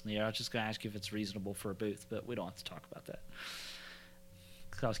about this in the air. I was just going to ask you if it's reasonable for a booth, but we don't have to talk about that.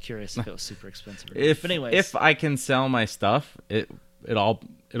 'Cause I was curious if it was super expensive. Or not. But anyways, If I can sell my stuff, it'll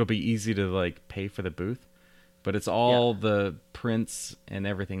be easy to like pay for the booth. But it's all the prints and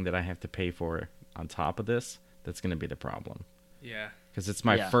everything that I have to pay for on top of this that's going to be the problem. Yeah. Because it's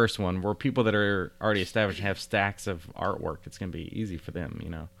my Yeah. first one where people that are already established have stacks of artwork. It's going to be easy for them, you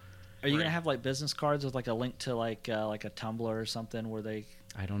know. are you going Right. to have like business cards with like a link to like a Tumblr or something where they?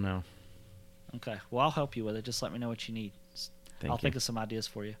 I don't know. Okay, well I'll help you with it. Just let me know what you need. Thank I'll you. think of some ideas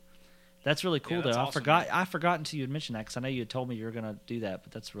for you. That's really cool, that's though. awesome, I forgot until you had mentioned that because I know you had told me you were going to do that,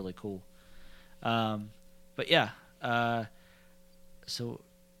 but that's really cool. But yeah, so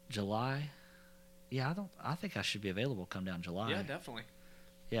July, yeah, I think I should be available come down July. Yeah, definitely.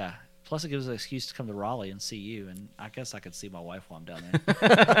 Yeah. Plus, it gives us an excuse to come to Raleigh and see you, and I guess I could see my wife while I'm down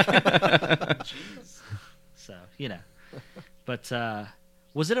there. So you know, but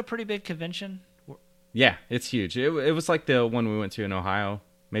was it a pretty big convention? Yeah, it's huge. It was like the one we went to in Ohio,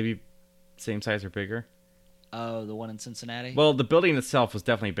 maybe same size or bigger. Oh, the one in Cincinnati. Well, the building itself was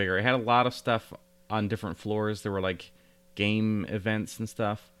definitely bigger. It had a lot of stuff on different floors. There were like game events and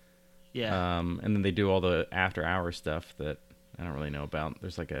stuff. yeah. And then they do all the after hours stuff that I don't really know about.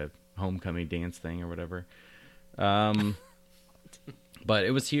 There's like a homecoming dance thing or whatever. But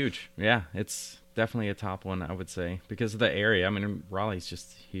it was huge. Yeah, it's definitely a top one, I would say, because of the area. I mean, Raleigh's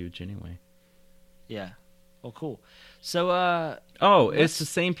just huge anyway. Yeah. Well, cool. So, Oh, Let's- it's the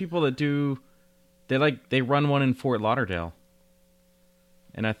same people that do. They run one in Fort Lauderdale,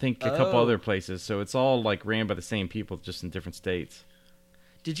 and I think a couple Oh. other places. So it's all like ran by the same people, just in different states.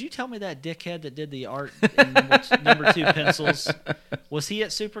 did you tell me that dickhead that did the art in number 2 pencils, was he at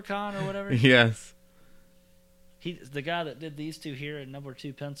SuperCon or whatever? Yes. The guy that did these two here in number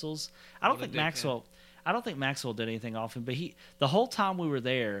 2 pencils. I don't What a think dickhead. Maxwell did anything often, but the whole time we were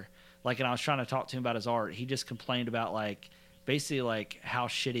there, like, and I was trying to talk to him about his art, he just complained about like basically like how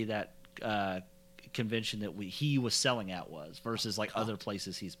shitty that convention that he was selling at was versus like other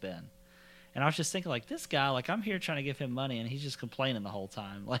places he's been. And I was just thinking, like, this guy, like, I'm here trying to give him money, and he's just complaining the whole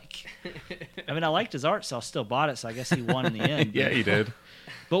time. Like, I mean, I liked his art, so I still bought it, so I guess he won in the end. Yeah, he did.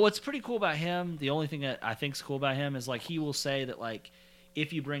 But what's pretty cool about him, the only thing that I think's cool about him is, like, he will say that, like,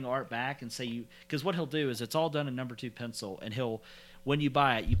 if you bring art back and say you... Because what he'll do is it's all done in number 2 pencil, and when you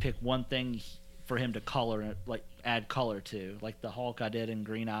buy it, you pick one thing for him to color it, like, add color to. Like the Hulk I did in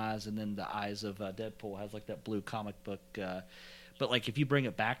green eyes, and then the eyes of Deadpool has, like, that blue comic book... But, like, if you bring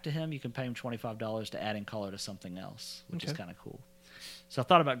it back to him, you can pay him $25 to add in color to something else, which is Okay. kind of cool. So I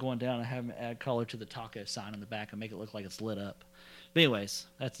thought about going down and having him add color to the taco sign in the back and make it look like it's lit up. But anyways,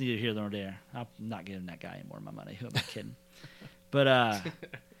 that's neither here nor there. I'm not giving that guy any more of my money. Who am I kidding? But,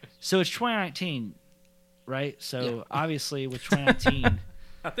 so it's 2019, right? So, Yeah. obviously, with 2019...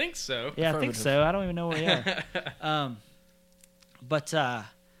 I think so. Yeah, I think Affirmative. so. I don't even know where we are. But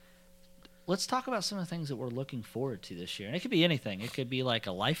let's talk about some of the things that we're looking forward to this year. And it could be anything. It could be like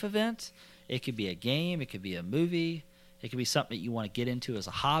a life event. It could be a game. It could be a movie. It could be something that you want to get into as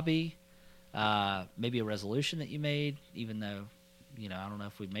a hobby. Maybe a resolution that you made, even though, I don't know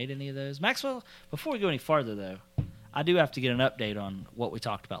if we've made any of those. Maxwell, before we go any farther, though, I do have to get an update on what we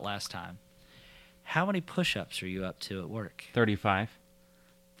talked about last time. How many push-ups are you up to at work? 35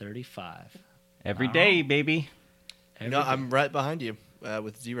 35. every Wow. day, baby. Every No, day. I'm right behind you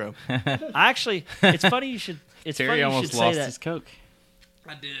with 0. I actually, it's funny you should. It's funny Terry you almost should say lost that. his Coke.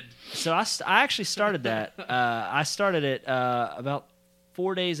 I did. So I actually started that. I started it about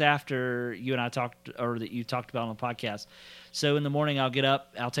 4 days after you and I talked, or that you talked about on the podcast. So in the morning, I'll get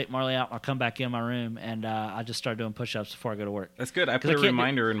up, I'll take Marley out, I'll come back in my room, and I just start doing push-ups before I go to work. That's good. I 'Cause put I a can't do-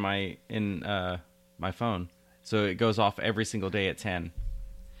 reminder in my phone, so it goes off every single day at 10.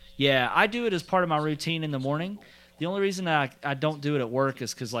 Yeah, I do it as part of my routine in the morning. The only reason I don't do it at work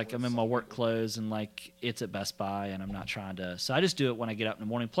is because, like, I'm in my work clothes and, like, it's at Best Buy and I'm not trying to. So I just do it when I get up in the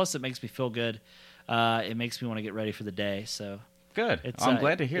morning. Plus, it makes me feel good. It makes me want to get ready for the day. So Good. it's, I'm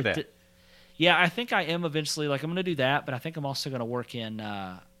glad to hear that. Yeah, I think I am eventually. Like, I'm going to do that, but I think I'm also going to work in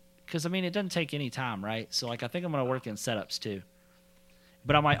because, I mean, it doesn't take any time, right? So, like, I think I'm going to work in setups too.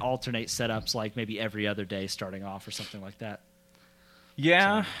 But I might alternate setups, like, maybe every other day starting off or something like that.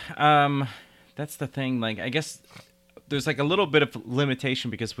 Yeah, that's the thing. Like, I guess there's like a little bit of limitation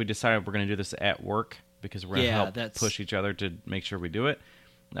because we decided we're going to do this at work because we're going to Yeah, help that's- push each other to make sure we do it.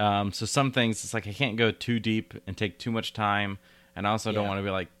 So some things, it's like I can't go too deep and take too much time. And I also don't Yeah. want to be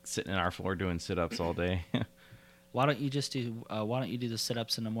like sitting in our floor doing sit-ups all day. Why don't you just do? Why don't you do the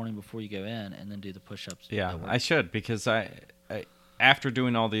sit-ups in the morning before you go in, and then do the push-ups? Yeah, at work? I should, because I after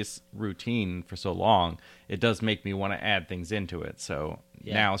doing all this routine for so long, it does make me want to add things into it. So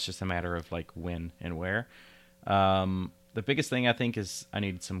Yeah. now it's just a matter of like when and where. The biggest thing I think is I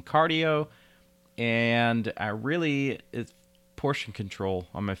need some cardio, and it's portion control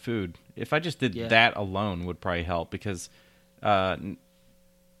on my food. If I just did Yeah. that alone would probably help, because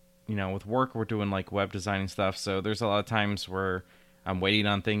with work we're doing like web designing stuff, so there's a lot of times where I'm waiting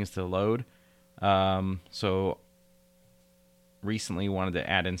on things to load. So recently wanted to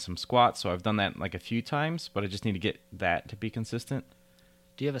add in some squats, so I've done that like a few times, but I just need to get that to be consistent.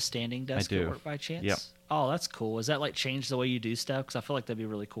 Do you have a standing desk do. at work by chance? Yep. Oh, that's cool. Is that like change the way you do stuff? Because I feel like that'd be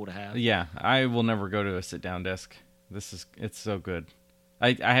really cool to have. Yeah, I will never go to a sit down desk. It's so good.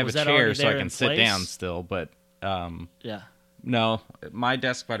 I have Was a that chair already so I there can in sit place? down still, but Yeah. no, my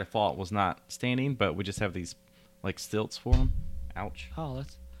desk by default was not standing, but we just have these like stilts for them. Ouch. Oh,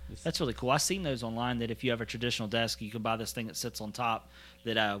 that's really cool. I've seen those online, that if you have a traditional desk, you can buy this thing that sits on top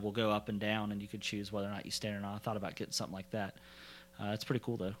that will go up and down, and you could choose whether or not you stand or not. I thought about getting something like that. It's pretty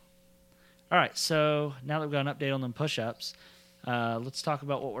cool, though. All right, so now that we've got an update on them push-ups, let's talk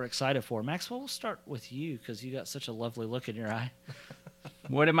about what we're excited for. Maxwell, we'll start with you because you got such a lovely look in your eye.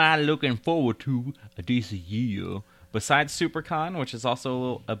 What am I looking forward to this year? Besides SuperCon, which is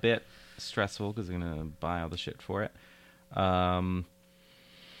also a bit stressful because I'm going to buy all the shit for it. I'm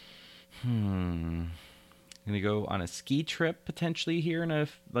going to go on a ski trip potentially here in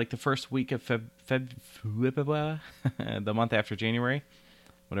the first week of the month after January,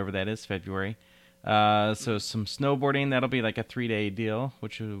 whatever that is, February. So some snowboarding, that'll be like a 3-day deal,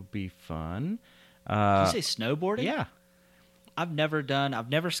 which will be fun. Did you say snowboarding? Yeah. I've never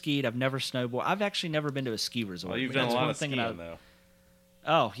skied, I've never snowboarded. I've actually never been to a ski resort. Well, you've but done a that's lot one of thing skiing, that though.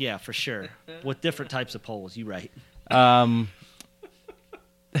 Oh, yeah, for sure. With different types of poles, you're right.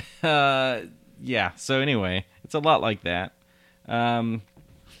 Yeah, so anyway, it's a lot like that.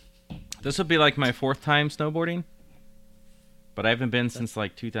 This will be like my 4th time snowboarding, but I haven't been since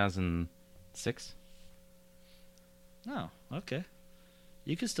like 2006. Oh, okay.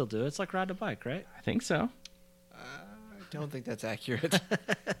 You can still do it. It's like riding a bike, right? I think so. I don't think that's accurate.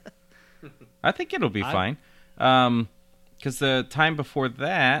 I think it'll be fine. Because the time before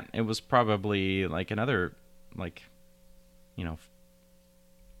that, it was probably like another,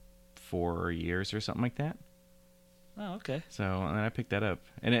 4 years or something like that. Oh, okay. So, and then I picked that up.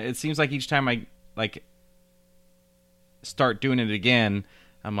 And it seems like each time I, start doing it again,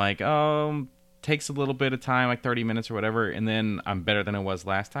 I'm like, oh, takes a little bit of time, like 30 minutes or whatever, and then I'm better than I was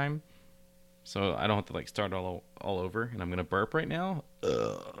last time. So I don't have to, start all over, and I'm going to burp right now.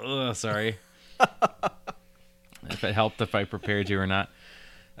 Sorry. If it helped if I prepared you or not.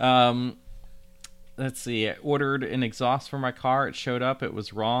 Let's see. I ordered an exhaust for my car. It showed up. It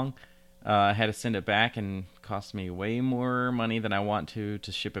was wrong. I had to send it back, and it cost me way more money than I want to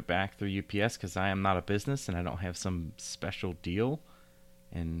ship it back through UPS because I am not a business and I don't have some special deal.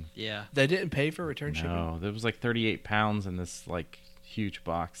 And Yeah. They didn't pay for return shipping? no, there was like 38 pounds in this huge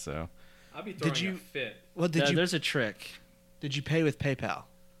box. So I'll be throwing you- a fit. Well, There's a trick. did you pay with PayPal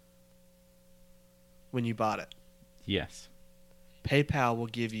when you bought it? yes, PayPal will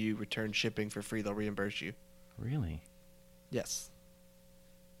give you return shipping for free. They'll reimburse you. really, Yes.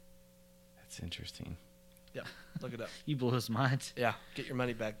 that's interesting. Yeah. Look it up. You blew his mind. Yeah. Get your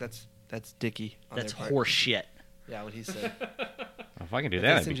money back. That's Dicky. On That's their part. horse shit. Yeah, what he said. If I can do If that,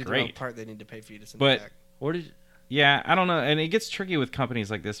 they that'd send be you the wrong great. part, they need to pay for you to send But- it back. Or did Yeah, I don't know, and it gets tricky with companies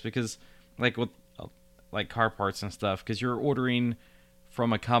like this because, with car parts and stuff, because you're ordering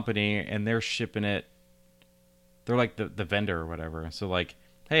from a company and they're shipping it. They're like the vendor or whatever. So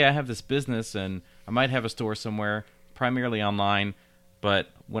hey, I have this business and I might have a store somewhere, primarily online, but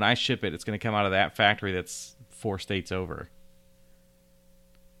when I ship it, it's going to come out of that factory that's 4 states over.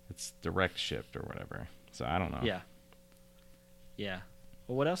 It's direct shipped or whatever. So I don't know. Yeah. Yeah.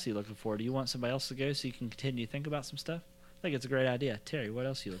 Well, what else are you looking for? Do you want somebody else to go so you can continue to think about some stuff? I think it's a great idea. Terry, what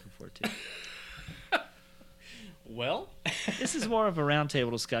else are you looking forward to? Well, This is more of a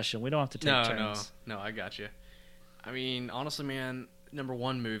roundtable discussion. We don't have to take turns. no, I got you. I mean, honestly, man,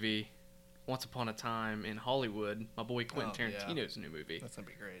 #1 movie, Once Upon a Time in Hollywood, my boy Quentin Oh, yeah. Tarantino's new movie. That's going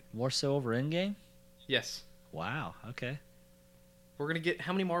to be great. More so over Endgame? Yes. Wow. Okay. We're going to get,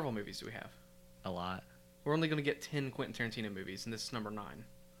 how many Marvel movies do we have? A lot. We're only going to get 10 Quentin Tarantino movies, and this is #9.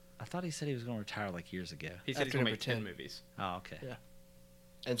 I thought he said he was going to retire years ago. He said he's After going to make number 10 10. movies. Oh, okay. Yeah.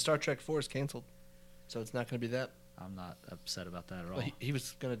 And Star Trek 4 is canceled. So it's not going to be that. I'm not upset about that at all. Well, he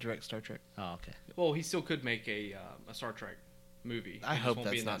was going to direct Star Trek. Oh, okay. Well, he still could make a Star Trek movie. I It just hope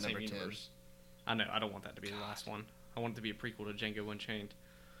won't be that's in not that same number 10. universe. I know. I don't want that to be the last one. I want it to be a prequel to Django Unchained.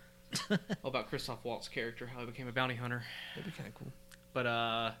 All about Christoph Waltz's character, how he became a bounty hunter. That'd be kind of cool. But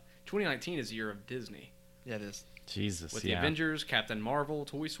 2019 is the year of Disney. Yeah, it is. Jesus, With the Avengers, Captain Marvel,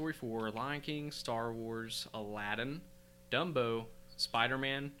 Toy Story 4, Lion King, Star Wars, Aladdin, Dumbo,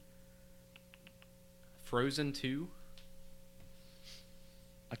 Spider-Man, Frozen 2.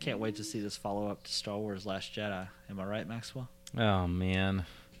 I can't wait to see this follow up to Star Wars Last Jedi. Am I right, Maxwell? Oh man.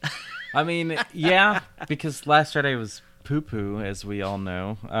 I mean, yeah, because Last Jedi was poo-poo, as we all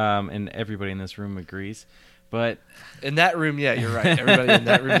know, and everybody in this room agrees. But In that room, yeah, you're right. Everybody in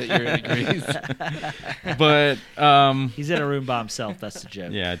that room that you're in agrees. but He's in a room by himself. That's the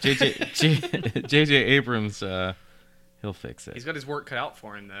joke. yeah, JJ Abrams, he'll fix it. He's got his work cut out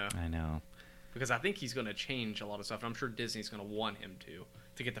for him, though, I know. because I think he's going to change a lot of stuff, and I'm sure Disney's going to want him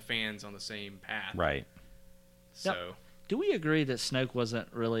to get the fans on the same path. Right. So, Do we agree that Snoke wasn't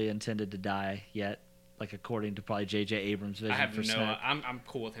really intended to die yet? Like according to probably J.J. Abrams' vision I have for no. Snoke. I'm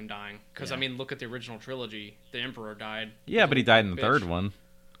cool with him dying because Yeah. I mean, look at the original trilogy. The Emperor died. Yeah, but he died in the Bitch. third one.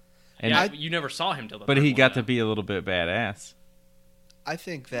 And Yeah, you never saw him till the. but third he one, got though. to be a little bit badass. I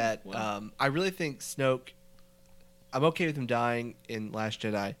think that Well. I really think Snoke. I'm okay with him dying in Last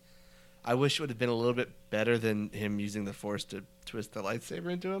Jedi. I wish it would have been a little bit better than him using the Force to twist the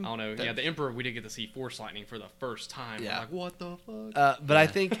lightsaber into him. I don't know. That- Yeah, the Emperor. We did get to see Force lightning for the first time. Yeah. I'm like, what the fuck? But I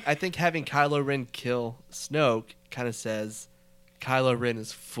think having Kylo Ren kill Snoke kind of says Kylo Ren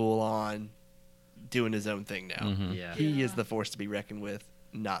is full on doing his own thing now. Mhm. Yeah. He is the Force to be reckoned with,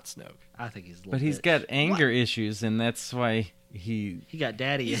 not Snoke. I think he's a little But he's bitch. got anger issues, and that's why he. He got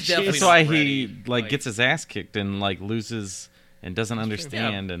daddy He's issues. definitely That's not why ready. he Like- gets his ass kicked and loses and doesn't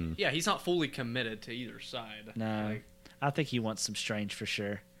understand. And Yeah, he's not fully committed to either side. No. Like, I think he wants some strange for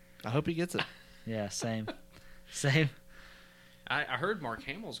sure. I hope he gets it. Yeah, same. Same. I heard Mark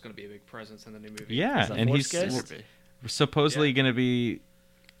Hamill's going to be a big presence in the new movie. yeah, Is that and Force he's Ghost? supposedly Yeah. going to be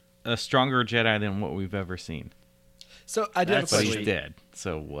a stronger Jedi than what we've ever seen. So I do have a That's But question. he's dead.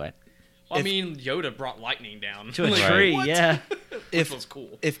 So what? Well, I If- mean, Yoda brought lightning down To a Like, tree, what? yeah. Which If- was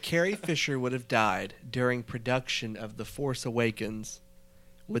cool. If Carrie Fisher would have died during production of The Force Awakens,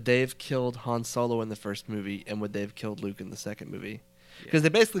 would they have killed Han Solo in the first movie, and would they have killed Luke in the second movie? Because they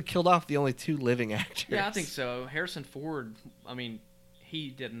basically killed off the only two living actors. Yeah, I think so. Harrison Ford, I mean, he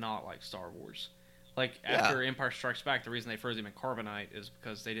did not like Star Wars. Like, Yeah. after Empire Strikes Back, the reason they froze him in carbonite is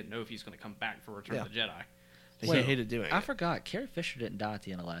because they didn't know if he's going to come back for Return of the Jedi. He Wait, hated doing I it. forgot. Carrie Fisher didn't die at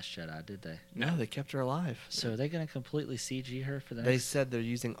the end of Last Jedi, did they? No, they kept her alive. So are they going to completely CG her for the They next? said they're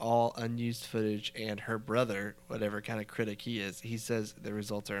using all unused footage, and her brother, whatever kind of critic he is, he says the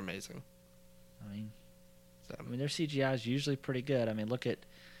results are amazing. I mean, So their CGI is usually pretty good. I mean, look at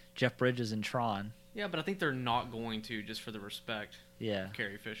Jeff Bridges and Tron. Yeah, but I think they're not going to, just for the respect Yeah. of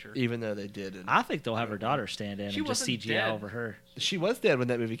Carrie Fisher. even though they did, and I think they'll have her daughter stand in She and just wasn't CGI dead. over her. she was dead when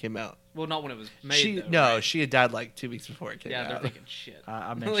that movie came out. Well, not when it was made, She had died like 2 weeks before it came Yeah, they're out. thinking shit. I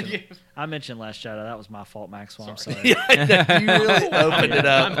Like, mentioned I mentioned Last Jedi. That was my fault, Maxwell. I'm Sorry. sorry. Yeah, you really opened it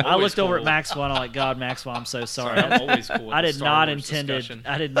up. I'm I always looked over at cool. Maxwell and I'm like, God, Maxwell, I'm so sorry. I'm always cool with I the did Star not Wars discussion.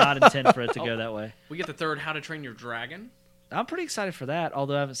 I did not intend for it to Oh. go that way. We get the third How to Train Your Dragon. I'm pretty excited for that,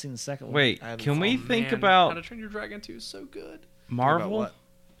 although I haven't seen the second one. Wait, I haven't can we seen- think Man, How to about Train Your Dragon 2 is so good. Marvel what?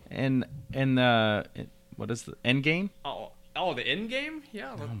 and what is the Endgame? Oh, the end game?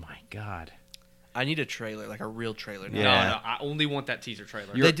 Yeah. Oh my god! I need a trailer, like a real trailer. Now. No, Yeah. no, I only want that teaser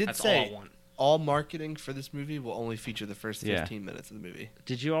trailer. They did That's say all I want. all marketing for this movie will only feature the first Yeah. 15 minutes of the movie.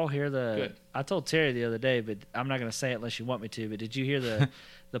 Did you all hear the? Good. I told Terry the other day, but I'm not going to say it unless you want me to. But did you hear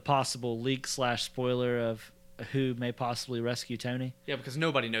the possible leak / spoiler of who may possibly rescue Tony? Yeah, because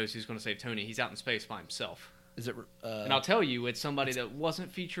nobody knows who's going to save Tony. He's out in space by himself. Is it? And I'll tell you, it's somebody that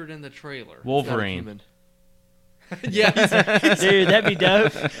wasn't featured in the trailer. it's not a Wolverine. human. Yeah. Dude, that'd be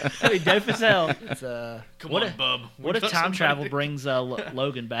dope. That'd be dope as hell. It's Come What on, if- bub. What if We got time travel somebody- brings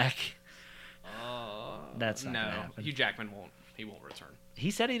Logan back? That's not no. gonna happen. Hugh Jackman won't. He won't return.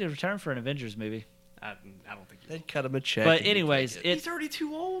 He said he'd return for an Avengers movie. I don't think he will. they'd cut him a check. But and he'd anyways, take it. He's already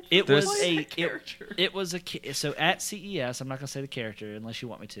too old. It to was play a that character. it was a so at CES. I'm not gonna say the character unless you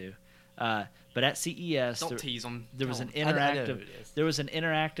want me to. But at CES, Don't there, tease him. there was an I know interactive who it is. there was an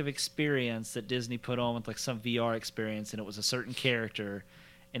interactive experience that Disney put on with like some VR experience, and it was a certain character,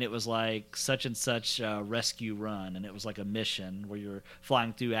 and it was like such and such rescue run, and it was like a mission where you're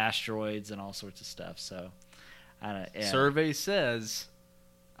flying through asteroids and all sorts of stuff. So, Survey says.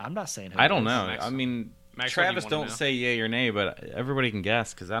 I'm not saying who I it don't is. know. Max- I mean, Max, what do you Travis wanna don't know? say yay or nay, but everybody can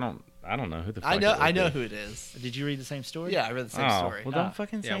guess because I don't I don't know who the fuck I know. it would I know be. who it is. Did you read the same story? Yeah, I read the same Oh, story. well, don't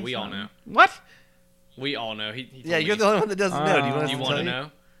fucking say Yeah, we all something. know. What? We all know. He Yeah, told you're me. the only one that doesn't know. Do you want Oh. us Do you to want tell to you?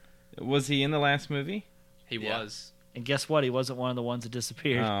 know? Was he in the last movie? He Yeah. was. And guess what? He wasn't one of the ones that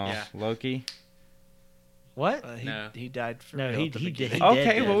disappeared. Oh, Yeah. Loki. What? He, he died for No, real he- at the he did- beginning. he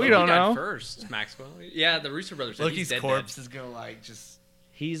Okay, did well, dead. we Loki don't died know. first, Maxwell. Yeah, the Russo brothers said Loki's he's dead, corpse dead. is gonna like just.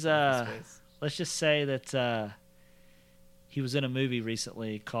 He's leave space. let's just say that he was in a movie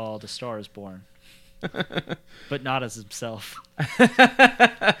recently called A Star Is Born, but not as himself.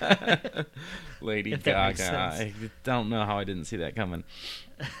 Lady If that makes Gaga. sense. I don't know how I didn't see that coming.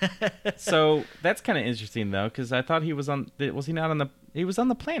 So that's kind of interesting though, because I thought he was on. Was he not on the? He was on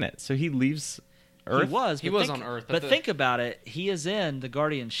the planet, so he leaves Earth. He He was was think- on Earth, But but think about it. He is in the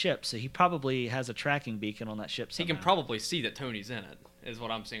Guardian ship, so he probably has a tracking beacon on that ship. He can somehow. probably see that Tony's in it, is what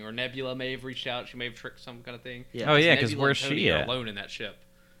I'm saying. Or Nebula may have reached out. She may have tricked some kind of thing. Yeah. Oh yeah, because Nebula where's and Tony she are at? alone in that ship.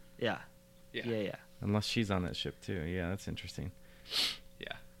 Yeah. Yeah. Yeah. Unless she's on that ship too. Yeah, that's interesting. Yeah.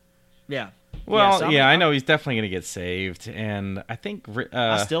 Yeah. Well, so yeah, I'm- I know he's definitely gonna get saved, and I think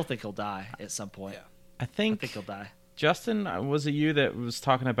I still think he'll die at some point. Yeah. I I think think he'll die. Justin, was it you that was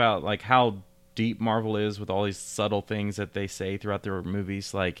talking about like how deep Marvel is with all these subtle things that they say throughout their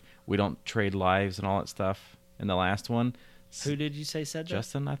movies, like we don't trade lives and all that stuff in the last one? Who did you say said that?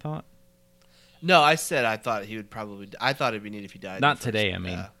 Justin, I thought. No, I said I thought he would probably. I thought it'd be neat if he died. Not in the today, first- I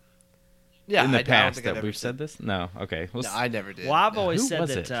mean. yeah, in the I don't past think I've that ever we've said this? No. Okay. Well, No, I never did. Well, I've always Who said was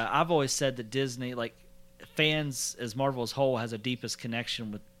that. it? I've always said that Disney, like fans, as Marvel as a whole, has a deepest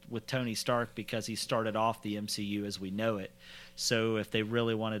connection with Tony Stark because he started off the MCU as we know it. So if they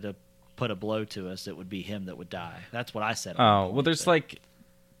really wanted to put a blow to us, it would be him that would die. That's what I said. at one Oh point, well, there's but- like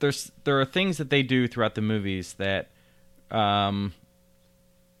there are things that they do throughout the movies that, oh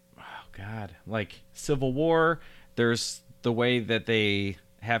god, like Civil War. There's the way that they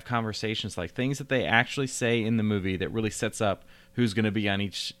have conversations, like things that they actually say in the movie that really sets up who's going to be on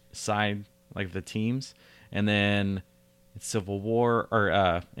each side, like the teams. And then it's Civil War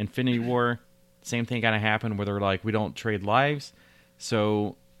or Infinity War. Same thing kind of happened where they're like, we don't trade lives.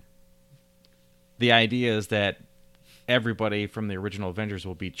 So the idea is that everybody from the original Avengers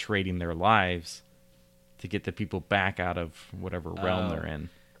will be trading their lives to get the people back out of whatever realm Oh. they're in.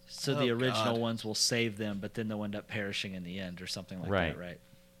 So Oh, the original God. ones will save them, but then they'll end up perishing in the end, or something like Right. that, right?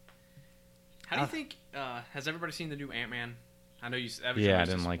 How do you think? Has everybody seen the new Ant-Man? I know you. Yeah, I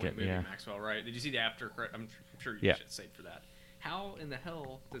didn't like it, Movie, yeah. Maxwell, right? Did you see the after? I'm sure you Yeah. should say for that. How in the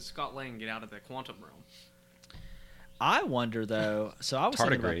hell did Scott Lang get out of the quantum realm? I wonder though. So I was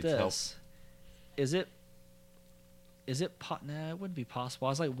thinking about Tardigrades help. this. Is it? No, it wouldn't be possible.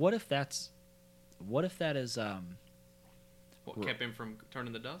 I was like, what if that is What Right. kept him from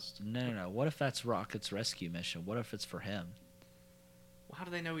turning the dust? no. What if that's Rocket's rescue mission? What if it's for him? Well, how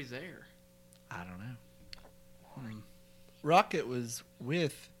do they know he's there? I don't know. Rocket was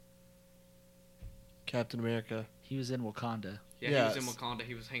with Captain America. He was in Wakanda. Yeah, he was Yes. in Wakanda.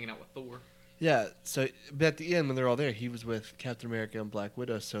 He was hanging out with Thor. Yeah, so but at the end when they're all there, he was with Captain America and Black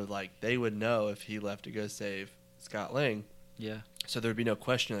Widow. So like they would know if he left to go save Scott Lang. Yeah. So there would be no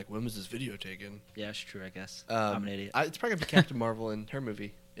question like when was this video taken? Yeah, it's true. I guess I'm an idiot. It's probably gonna be Captain Marvel in her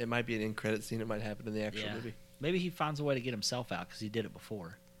movie. It might be an end credit scene. It might happen in the actual Yeah. movie. Maybe he finds a way to get himself out because he did it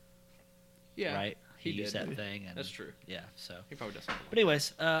before, Yeah, right? He he used did. that thing, and That's true. Yeah. So, He probably does something. but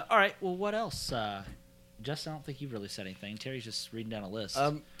anyways, all right. Well, what else? Justin, I don't think you've really said anything. Terry's just reading down a list.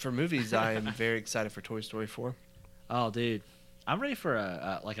 For movies, I am very excited for Toy Story 4. Oh, dude, I'm ready for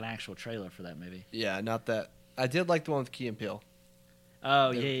like an actual trailer for that movie. Yeah, not that. I did like the one with Key and Peele.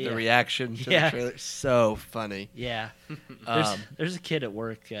 Oh, The yeah. reaction to Yeah. the trailer, so funny. Yeah. Um, There's a kid at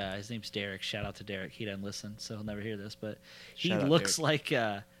work. His name's Derek. Shout out to Derek. He doesn't listen, so he'll never hear this. But he Shout out, looks Derek.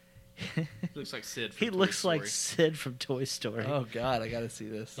 like He looks like Sid. From he Toy looks like Story. Sid from Toy Story. Oh God, I gotta see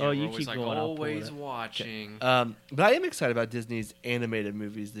this. Oh, we're you always keep like, going, I'll pull it Always up. watching. But I am excited about Disney's animated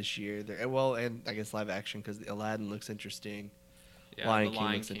movies this year. Well, and I guess live action because Aladdin looks interesting. Yeah, Lion the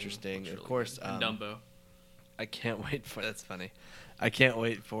King looks interesting. looks Of really course, good. And Dumbo. I can't wait for. That's funny. I can't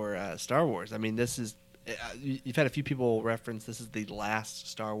wait for Star Wars. I mean, this is. You've had a few people reference this is the last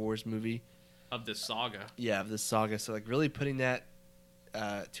Star Wars movie. Of this saga. Yeah, of this saga. So like really putting that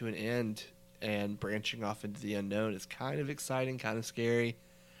to an end and branching off into the unknown is kind of exciting, kind of scary.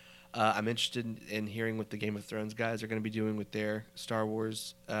 I'm interested in hearing what the Game of Thrones guys are going to be doing with their Star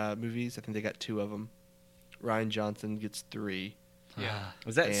Wars movies. I think they got 2 of them. Ryan Johnson gets 3. Yeah.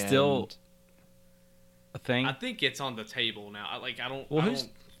 Was that And- still a thing? I think it's on the table now. I don't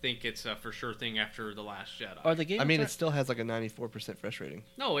think it's a for sure thing after The Last Jedi. Or the game. I mean, of it still has like a 94% fresh rating.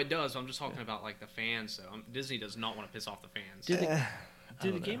 No, it does. I'm just talking about like the fans. So Disney does not want to piss off the fans. Dude, I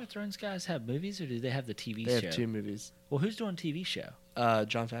Do the don't Game know. of Thrones guys have movies, or do they have the TV They show? have 2 movies. Well, who's doing TV show?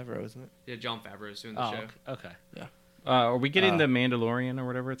 John Favreau, isn't it? Yeah, John Favreau's doing the Oh, show. okay. Are we getting Uh, the Mandalorian or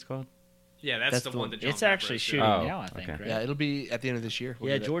whatever it's called? Yeah, that's That's the the one one- that John It's actually Favreau's shooting doing. Oh, now, I think, okay. right? Yeah, it'll be at the end of this year.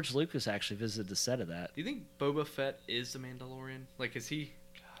 We'll Yeah, get it. George Lucas actually visited the set of that. Do you think Boba Fett is the Mandalorian? Like, is he?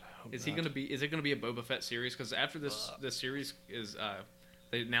 Is he not. gonna be? Is it gonna be a Boba Fett series? Because after this series is,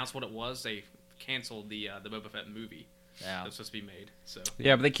 they announced what it was. They canceled the Boba Fett movie Yeah. that's supposed to be made. So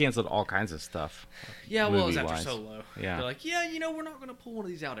Yeah, but they canceled all kinds of stuff. yeah, well, it was after Movie-wise. Solo. Yeah. They're like, yeah, we're not gonna pull one of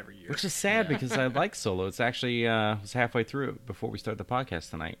these out every year. Which is sad because I like Solo. It's actually was halfway through before we start the podcast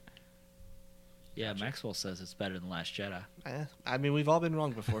tonight. Yeah, Maxwell says it's better than Last Jedi. I mean, we've all been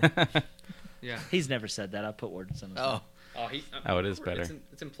wrong before. Yeah. He's never said that. I put words in his Oh, Oh, Oh, it is better.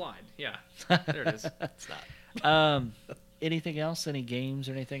 It's implied. Yeah. There it is. it's not. mouth. Anything else? Any games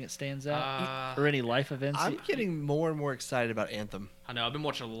or anything that stands out? Or any life events? I'm getting more and more excited about Anthem. I know. I've been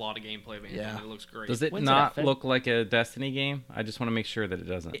watching a lot of gameplay of Anthem. Yeah. And it looks great. Does it When's not that, Feb- look like a Destiny game? I just want to make sure that it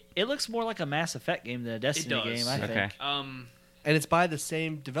doesn't. It looks more like a Mass Effect game than a Destiny does. game, I Okay. think. And it's by the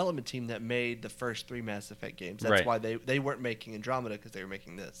same development team that made the first 3 Mass Effect games. That's Right. why they weren't making Andromeda, because they were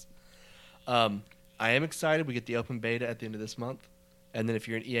making this. I am excited. We get the open beta at the end of this month. And then if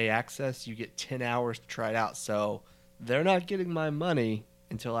you're in EA Access, you get 10 hours to try it out. So they're not getting my money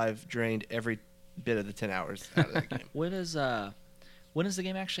until I've drained every bit of the 10 hours out of the game. When is the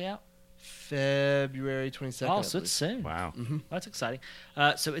game actually out? February 22nd. Oh, I so it's soon. Wow. That's exciting.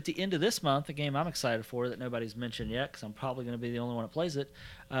 So at the end of this month, a game I'm excited for that nobody's mentioned yet, because I'm probably going to be the only one that plays it.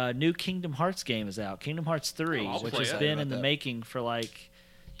 New Kingdom Hearts game is out. Kingdom Hearts 3, Oh, I'll which play has it. been About in the that. making for like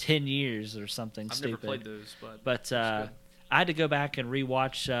 10 years or something I've stupid. never played those, but But it's good. I had to go back and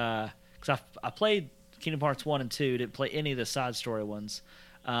rewatch because I played Kingdom Hearts 1 and 2. Didn't play any of the side story ones.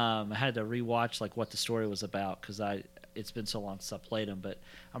 I had to rewatch like what the story was about because it's been so long since I played them. But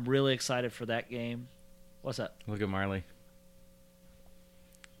I'm really excited for that game. What's up? Look at Marley.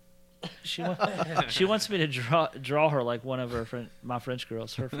 She wants me to draw her like one of my French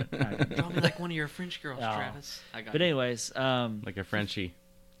girls. Her friend. Draw me like one of your French girls, Oh. Travis. I got But it. anyways, Like a Frenchie.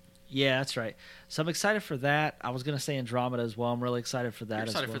 yeah, that's right. So I'm excited for that. I was gonna say Andromeda as well. I'm really excited for that You're as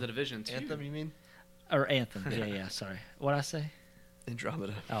excited well. for the Division too. Anthem, you mean? Or Anthem. Yeah. Sorry. What'd I say?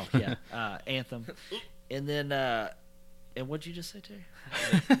 Andromeda. Oh yeah, Anthem, and then and what'd you just say,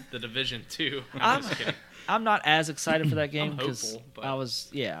 Terry? The Division 2. I'm- I'm just kidding. I'm not as excited for that game I'm because hopeful, but- I was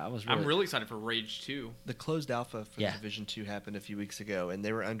really, I'm really excited for Rage 2. The closed alpha for Yeah. Division 2 happened a few weeks ago, and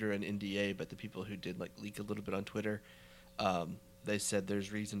they were under an NDA, but the people who did like leak a little bit on Twitter, they said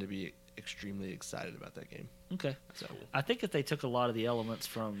there's reason to be extremely excited about that game. okay. So I think if they took a lot of the elements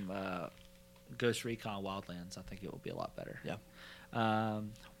from Ghost Recon Wildlands, I think it would be a lot better. Yeah.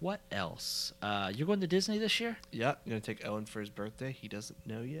 What else? You're going to Disney this year? yeah, I'm gonna take Owen for his birthday. He doesn't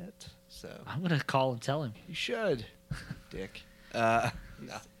know yet, so I'm gonna call and tell him. you should, Dick. No.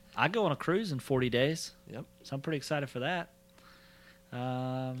 I go on a cruise in 40 days, Yep. so I'm pretty excited for that.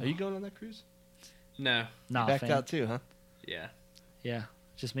 Are you going on that cruise? No. Nah, Backed fam. out too, huh? Yeah. Yeah,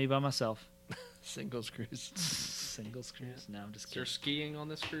 just me by myself. Singles cruise. Singles cruise? No, I'm just Is there kidding. skiing on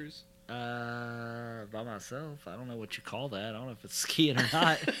this cruise? By myself. I don't know what you call that. I don't know if it's skiing or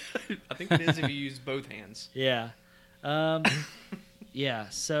not. I think it is if you use both hands. Yeah. Yeah.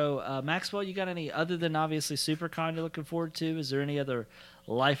 So, Maxwell, you got any other than obviously SuperCon you're looking forward to? Is there any other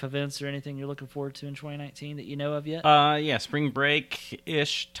life events or anything you're looking forward to in 2019 that you know of yet? Yeah, spring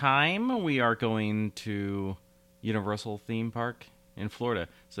break-ish time. We are going to Universal Theme Park in Florida.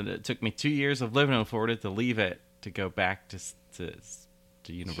 So it took me 2 years of living in Florida to leave it to go back to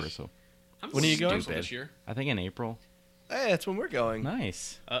Universal. I'm When are you going? stupid this year? I think in April. Hey, that's when we're going.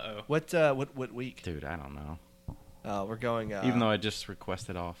 Nice. Uh-oh. What week? Dude, I don't know. We're going. Even though I just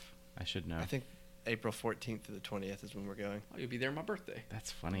requested off, I should know. I think April 14th to the 20th is when we're going. Oh, you'll be there on my birthday.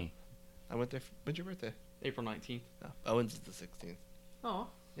 That's funny. I went there. When's your birthday? April 19th. Oh, Owen's is the 16th. Oh,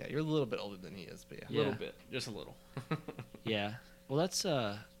 Yeah, you're a little bit older than he is, but yeah. a little Yeah. bit. Just a little. Yeah. Well,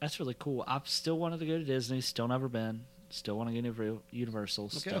 that's really cool. I've still wanted to go to Disney. Still never been. Still want to go to Universal.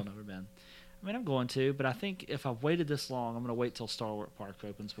 Still Okay. never been. I mean, I'm going to, but I think if I've waited this long, I'm going to wait till Star Wars Park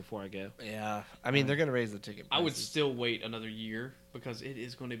opens before I go. Yeah, I mean they're gonna raise the ticket. I would prices. still wait another year because it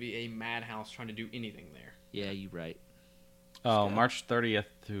is going to be a madhouse trying to do anything there. Yeah, you're right. Oh, Scott. March 30th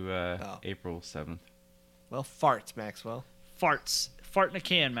to Oh. April 7th. Well, farts, Maxwell. Farts. Fart in a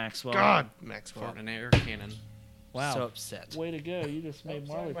can, Maxwell. God, Maxwell. Fart in an air cannon. Wow. So upset. Way to go. You just made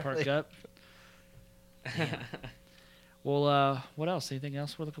sorry, Marley perk Marley. up. Well, what else? Anything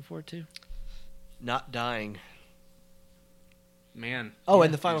else we're looking forward to? Not dying. Man. Oh, Yeah.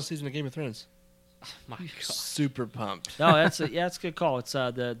 and the final season of Game of Thrones. My God. Super pumped. No, that's a good call. It's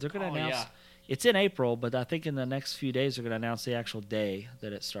they're going to Oh, announce. yeah. It's in April, but I think in the next few days they're going to announce the actual day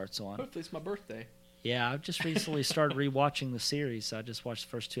that it starts on. Hopefully it's my birthday. Yeah, I've just recently started rewatching the series. I just watched the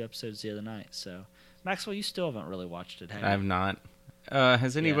first 2 episodes the other night. So, Maxwell, you still haven't really watched it, have you? I have not.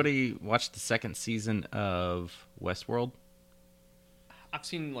 Has anybody watched the second season of Westworld? I've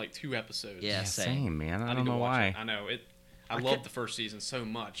seen like 2 episodes. Yeah, same. Man. I need don't to know watch why. it. I know it. I loved the first season so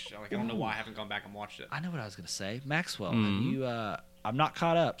much. Like I don't know why I haven't gone back and watched it. I know what I was going to say. Maxwell, Mhm. have you? I'm not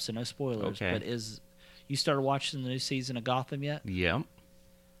caught up, so no spoilers. Okay. But you started watching the new season of Gotham yet? Yep.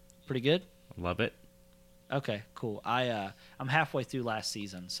 Pretty good. Love it. Okay, cool. I'm halfway through last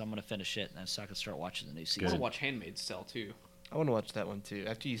season, so I'm going to finish it, and so I can start watching the new I season. want to watch Handmaid's Tale too. I want to watch that one too.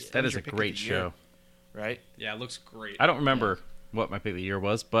 After you, That is a great year, show. right? Yeah, it looks great. I don't remember what my pick of the year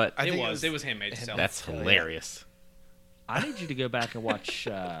was, but I It think was Handmaid's Tale. that's Hell yeah. hilarious. I need you to go back and watch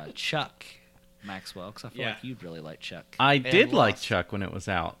Chuck, Maxwell, because I feel Yeah. like you'd really like Chuck. I did like Lost. Chuck when it was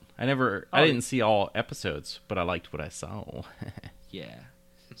out. I Oh, didn't see all episodes, but I liked what I saw. Yeah,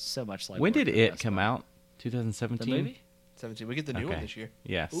 so much like. When did working at it Best come Buy. out? The 2017? movie? 17. We get the new one this year.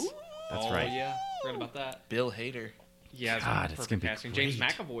 Yes. That's oh, right. yeah, forgot about that. Bill Hader, Yeah, God, it's it's perfect gonna be casting. James great.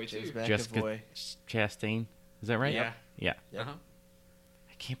 McAvoy too. James Jessica McAvoy. Chastain. Is that right? Yeah. Yeah. Yep. Uh-huh.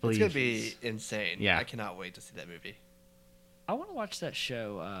 I can't It's believe gonna be insane. Yeah. I cannot wait to see that movie. I want to watch that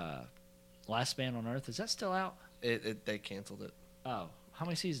show, Last Man on Earth. Is that still out? They canceled it. Oh, how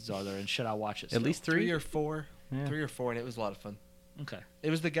many seasons are there, and should I watch it? at Still? least 3 3. or 4. Yeah. 3 or 4, and it was a lot of fun. Okay. It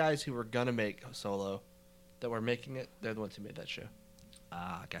was the guys who were gonna make Solo that were making it. They're the ones who made that show.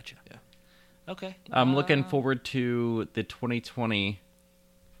 Ah, gotcha. Yeah. Okay. I'm looking forward to the 2020.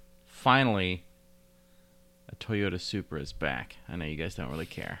 Finally, a Toyota Supra is back. I know you guys don't really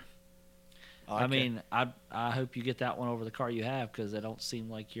care. I mean, I hope you get that one over the car you have because it don't seem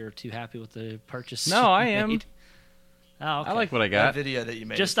like you're too happy with the purchase. No, I you am. made. Oh, okay. I like what I that got. video that you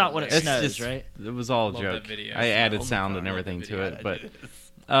made. Just is not when it hilarious. snows, right? It was all a Love joke. that video. I It's added my sound only and car. everything That to video it, I but did.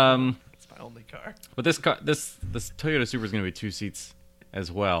 It's my only car. But this Toyota Supra is going to be 2 seats as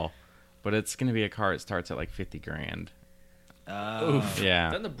well, but it's going to be a car that starts at like 50 grand. Yeah,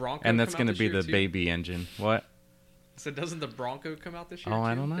 Doesn't the Bronco and that's come going out to this be year, the too? baby engine. What? So doesn't the Bronco come out this year? Oh,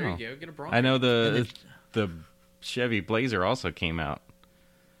 I too? don't There know. you go. Get a Bronco. I know the Chevy Blazer also came out.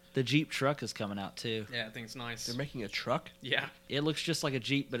 The Jeep truck is coming out too. Yeah, I think it's nice. They're making a truck. Yeah. It looks just like a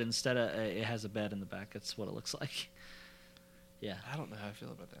Jeep, but instead of it has a bed in the back. That's what it looks like. Yeah. I don't know how I feel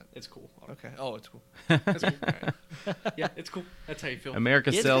about that. It's cool. Okay. Oh, it's cool. That's cool. All right. Yeah, it's cool. That's how you feel.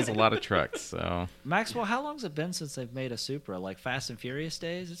 America It's sells a good. lot of trucks, so Maxwell, how long's it been since they've made a Supra? Like Fast and Furious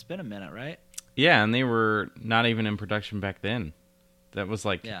days? It's been a minute, right? yeah, and they were not even in production back then. That was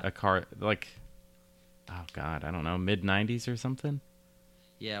like Yeah. a car, like, oh god, I don't know, mid '90s or something.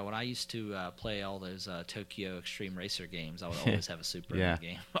 Yeah, when I used to play all those Tokyo Extreme Racer games, I would always have a Supra Yeah. in the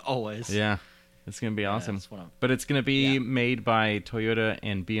game. Always. Yeah, it's gonna be Yeah, awesome. that's what I'm- But it's gonna be Yeah. made by Toyota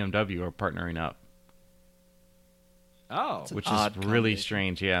and BMW are partnering up, Oh. an which is odd really combination.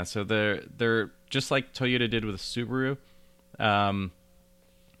 strange. Yeah, so they're just like Toyota did with Subaru.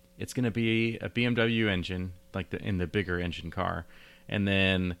 It's gonna be a BMW engine, like in the bigger engine car, and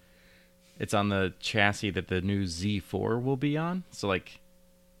then it's on the chassis that the new Z4 will be on. So like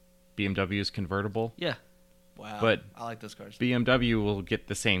BMW's convertible. Yeah. Wow. But I like those cars. BMW will get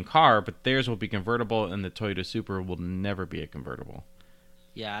the same car, but theirs will be convertible, and the Toyota Supra will never be a convertible.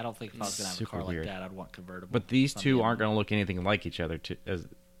 Yeah, I don't think if I was going to have a Super car weird. like that, I'd want convertible. But these If I'm two being aren't going to look anything like each other,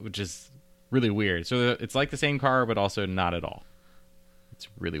 which is really weird. So it's like the same car, but also not at all. It's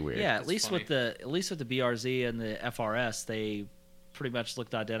really weird. Yeah, That's at least funny. with the BRZ and the FRS, they pretty much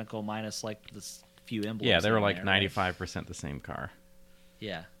looked identical, minus like this few emblems. Yeah, they were on like there, right? 95% the same car.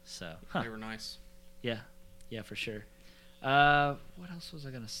 Yeah, so They were nice. yeah, for sure. What else was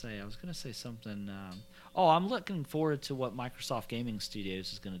I gonna say? I was gonna say something. I'm looking forward to what Microsoft Gaming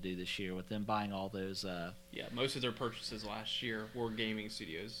Studios is gonna do this year with them buying all those. Yeah, most of their purchases last year were gaming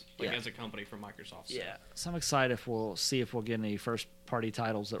studios, like Yeah. as a company from Microsoft. So. Yeah, so I'm excited if we'll get any first party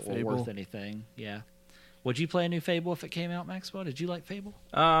titles that were Fable. worth anything. Yeah. Would you play a new Fable if it came out, Maxwell? Did you like Fable?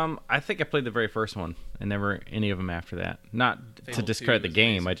 I think I played the very first one and never any of them after that. Not to Fable discredit 2 the is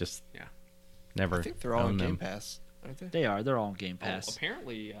game, amazing. I just Yeah. never I think they're all on owned Game them. Pass, aren't they? They are. They're all on Game Oh, Pass.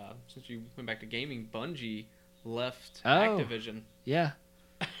 apparently, since you went back to gaming, Bungie left Oh. Activision. Yeah.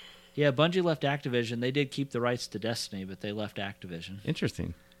 Yeah, Bungie left Activision. They did keep the rights to Destiny, but they left Activision.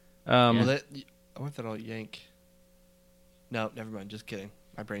 Interesting. Well, I want that all yank. No, never mind. Just kidding.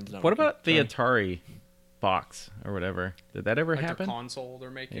 My brain's not. What working. about the Sorry. Atari box or whatever? Did that ever Like happen? their console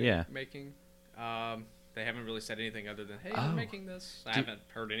they're making. Yeah. Making. They haven't really said anything other than, "Hey, Oh. we're making this." I haven't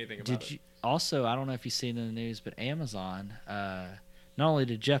heard anything about Did it. you also? I don't know if you've seen in the news, but Amazon. Not only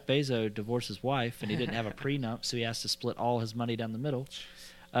did Jeff Bezos divorce his wife, and he didn't have a prenup, so he has to split all his money down the middle.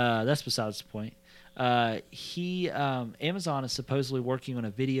 That's besides the point. Amazon is supposedly working on a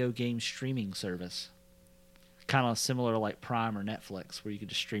video game streaming service, kind of similar to like Prime or Netflix, where you could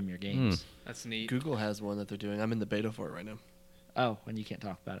just stream your games. That's neat. Google has one that they're doing. I'm in the beta for it right now. Oh, and you can't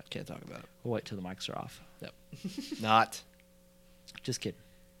talk about it. Can't talk about it. We'll wait till the mics are off. Not. Just kidding.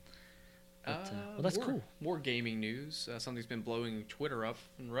 But, well, that's more, cool. More gaming news. Something's been blowing Twitter up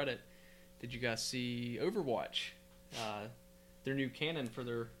and Reddit. Did you guys see Overwatch? Their new canon for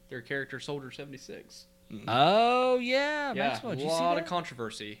their character Soldier 76. Oh yeah, Yeah, Maxwell, a did you see lot that? of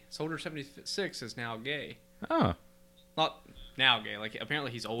controversy. Soldier 76 is now gay. Oh, Not now gay. Like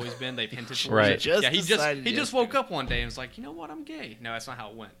apparently he's always been. They've hinted towards Right. it. Just Yeah, he decided just woke up one day and was like, you know what, I'm gay. No, that's not how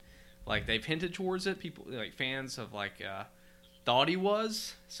it went. Like they've hinted towards it. People like fans have like thought he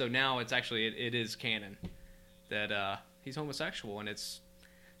was. So now it's actually it is canon that he's homosexual, and it's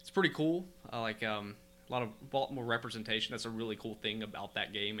pretty cool. A lot more representation. That's a really cool thing about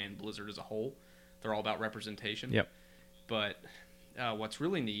that game and Blizzard as a whole. They're all about representation. Yep. But what's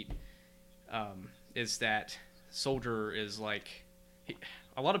really neat is that Soldier is like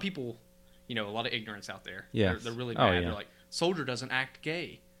a lot of people, a lot of ignorance out there. Yeah. They're really Oh, mad. yeah. They're like, Soldier doesn't act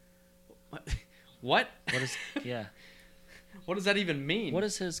gay. What? What is? Yeah. What does that even mean? What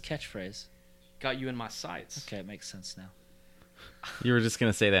is his catchphrase? Got you in my sights? Okay, it makes sense now. you were just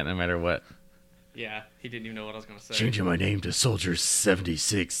gonna say that no matter what. Yeah, he didn't even know what I was gonna say. Changing my name to Soldier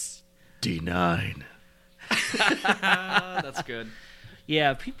 76 D9. That's good.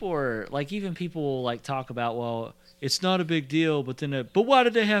 Yeah, people are like, even people like talk about, well, it's not a big deal, but then, but why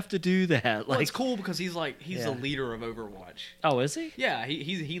did they have to do that? Well, Like, it's cool because he's the Yeah. leader of Overwatch. oh, is he? Yeah,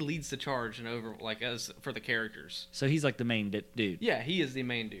 he leads the charge and as for the characters. So he's like the main dude. Yeah, he is the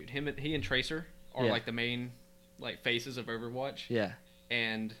main dude. He and Tracer are Yeah. like the main faces of Overwatch, Yeah.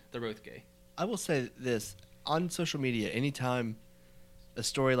 and they're both gay. I will say this on social media, anytime a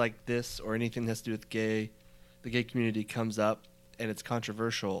story like this or anything that has to do with the gay community comes up and it's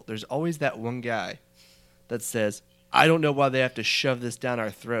controversial, there's always that one guy that says, I don't know why they have to shove this down our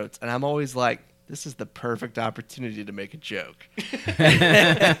throats. And I'm always like, this is the perfect opportunity to make a joke.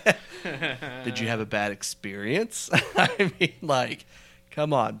 Did you have a bad experience? I mean, like,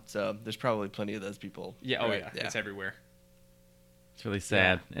 come on. So there's probably plenty of those people. Yeah, oh Right, yeah, it's everywhere. It's really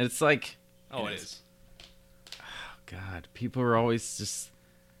sad. And it's like, Oh, It it is. is. God, people are always just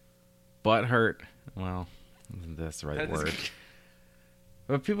butthurt. Well, that's the right That is- word.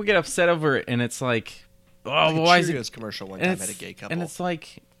 But people get upset over it, and it's like, oh, Like why a is it? Cheerios commercial one And time it's, had a gay couple. and it's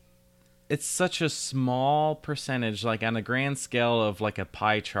like, it's such a small percentage. Like on a grand scale of like a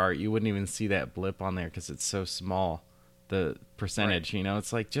pie chart, you wouldn't even see that blip on there because it's so small. The percentage,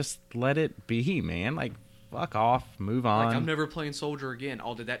 it's like just let it be, man. Like, fuck off, move on. Like, I'm never playing Soldier again.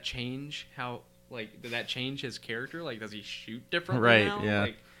 Oh, did that change how? Did that change his character? Like, does he shoot differently Right, now? yeah.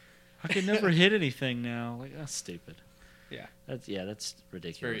 Like, I can never hit anything now. Like, that's stupid. yeah, That's it's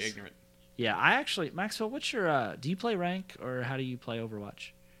ridiculous. very ignorant. Yeah, I actually, Maxwell, what's your, do you play rank or how do you play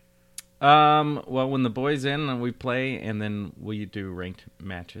Overwatch? Well, when the boys in, we play, and then we do ranked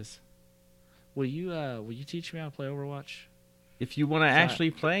matches. Will you teach me how to play Overwatch? If you want to actually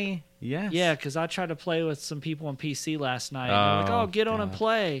play, yes. Yeah, because I tried to play with some people on PC last night. And they're like, Oh, oh, get on and God.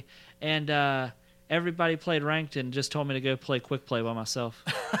 play. And everybody played ranked and just told me to go play quick play by myself.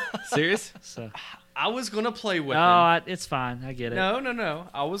 Serious? So, I was gonna play with it's fine. I get him. it. No.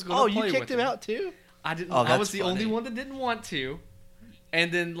 I was gonna. oh, play you with kicked him out too? I didn't. Oh, I that's was the only funny. one that didn't want to.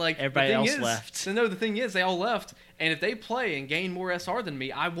 And then Everybody the thing else is, left. So no, the thing is, they all left. And if they play and gain more SR than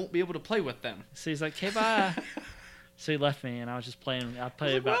me, I won't be able to play with them. So he's like, okay, bye. So he left me, and I was just playing. I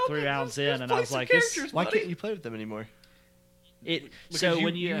played like, about well, 3 rounds let's in, and play I was some like, this, characters. Why buddy. can't you play with them anymore? it. Because So you-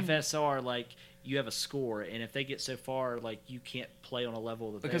 when you you- have SR, like, you have a score, and if they get so far, like, you can't play on a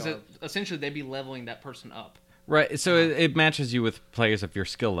level that Because they are. essentially they'd be leveling that person up. Right. So it matches you with players of your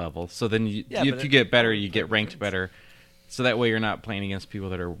skill level. So then Yeah, if but you it- get better, you play get with ranked friends. better. So that way you're not playing against people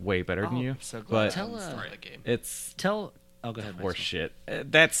that are way better than Oh, you. I'm so glad But I Tell, haven't started that game. it's Oh, go ahead. horse Maxwell.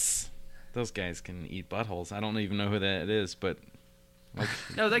 shit. Those guys can eat buttholes. I don't even know who that is, but like,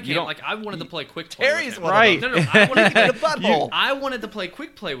 No, they You can't. don't- Like I wanted to play quick play. Terry's with him. one Right. of them. No, I wanted to In a butthole. I wanted to play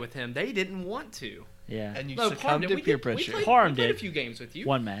quick play with him. They didn't want to. Yeah. And you No, succumbed to we peer did- we pressure. played- Harm we played did. a few games with you.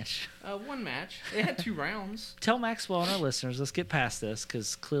 One match. One match. It had 2 rounds. Tell Maxwell and our listeners, let's get past this,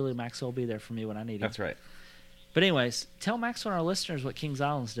 because clearly Maxwell will be there for me when I need him. that's right. But anyways, tell Maxwell and our listeners what Kings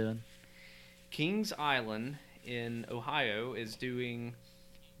Island's doing. Kings Island in Ohio is doing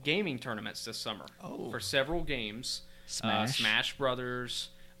gaming tournaments this summer Oh. for several games. Smash. Smash Brothers.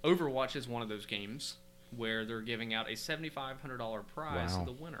 Overwatch is one of those games where they're giving out a $7,500 prize Wow. to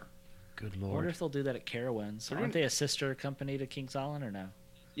the winner. Good I wonder lord. if they'll do that at Carowinds. They're Aren't doing- they a sister company to Kings Island or no?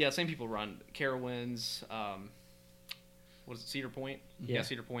 Yeah, same people run Carowinds. What is it? Cedar Point. Yeah.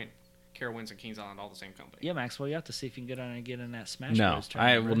 Cedar Point, Carowinds, and Kings Island, all the same company. Yeah, Maxwell, you have to see if you can get on and get in that Smash No, Bros.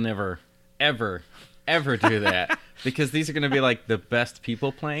 I tournament, will right? never, ever, ever do that because these are going to be like the best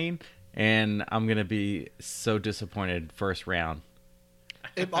people playing, and I'm going to be so disappointed first round.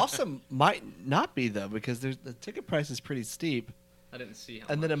 It also might not be though, because the ticket price is pretty steep, I didn't see how.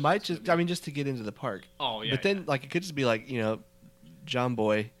 and then it much might it's gonna just, be. I mean, just to get into the park. Oh yeah. But then, like, it could just be like, John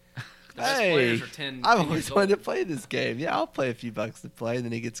Boy. The best Hey, players are 10 I've 10 always years wanted to old. play this game. Yeah, I'll play a few bucks to play, and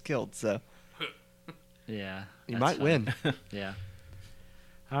then he gets killed. So Yeah. you that's might fun. win. Yeah.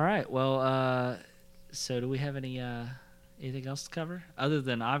 All right. Well, so do we have anything else to cover other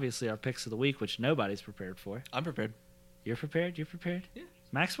than obviously our picks of the week, which nobody's prepared for? I'm prepared. You're prepared? You're prepared? Yeah.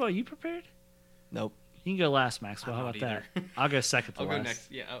 Maxwell, you prepared? Nope. You can go last, Maxwell. I'm How not about that? either. I'll go second to I'll last. go next.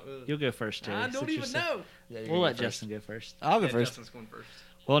 Yeah. You'll go first, Terry. I don't since you're even sec- know. We'll let Justin go first. I'll go Yeah, first. Justin's going first.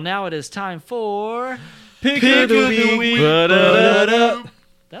 Well, now it is time for. Pick of the week. That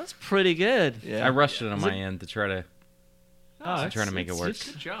was pretty good. Yeah. I rushed it on Is my it- end to try to. Oh, trying to make it work.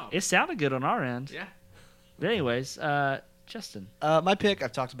 Good job. It sounded good on our end. Yeah. But anyways, Justin. My pick,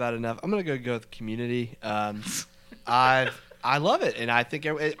 I've talked about it enough. I'm gonna go with Community. I love it, and I think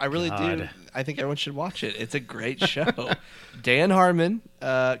I really do. God. I think everyone should watch it. It's a great show. Dan Harmon,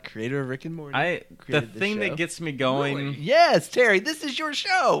 creator of Rick and Morty. The created thing show. that gets me going. Really? Yes, Terry, this is your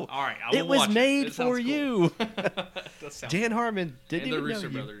show. All right. I will It was watch made It sounds for cool. you. That sounds Dan Harmon didn't and the even Russo know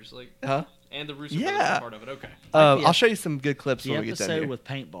you. brothers, like, Huh? and the Russo Yeah. brothers are part of it. Okay. Like the I'll show you some good clips The when we get done episode here. with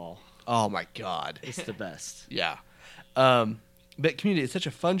paintball. Oh my god. It's the best. Yeah. But Community, it's such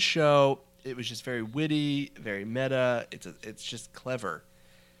a fun show. It was just very witty, very meta. It's just clever.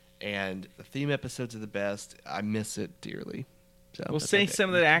 And the theme episodes are the best. I miss it dearly. So We'll that's say my pick. some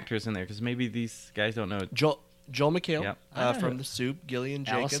of the actors in there because maybe these guys don't know. Joel McHale Yep. I know. from The Soup, Gillian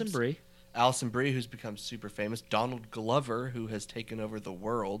Jacobs. Allison Brie. Who's become super famous. Donald Glover, who has taken over the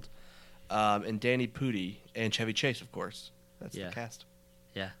world. And Danny Pudi. And Chevy Chase, of course. That's Yeah. the cast.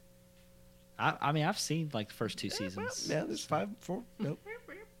 Yeah. I mean, I've seen like the first two seasons. Yeah, there's 4. Nope.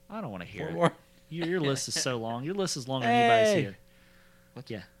 I don't want to hear 4 it. more. Your list is so long. Your list is longer than anybody's Hey. here.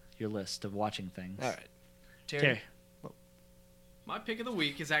 Yeah, your list of watching things. All right. Terry. My pick of the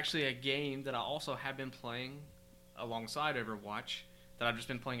week is actually a game that I also have been playing alongside Overwatch. That I've just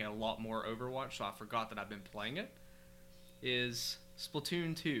been playing a lot more Overwatch, so I forgot that I've been playing it. Is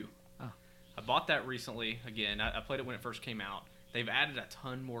Splatoon 2. Oh. I bought that recently. Again, I played it when it first came out. They've added a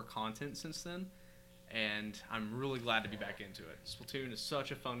ton more content since then, and I'm really glad to be back into it. Splatoon is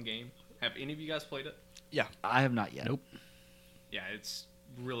such a fun game. Have any of you guys played it? Yeah, I have not yet. Nope. Yeah, it's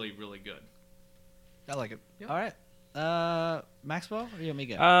really, really good. I like it. All right. Maxwell, or you want me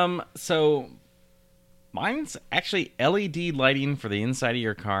to go? So mine's actually LED lighting for the inside of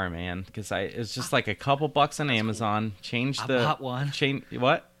your car, man. Because it's just like a couple bucks on Amazon. Change I the bought one. Change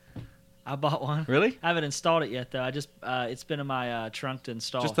what? I bought one. Really? I haven't installed it yet, though. I just it's been in my trunk to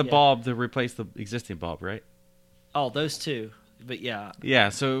install. Just the Yeah. bulb to replace the existing bulb, right? Oh, those two. But yeah, Yeah.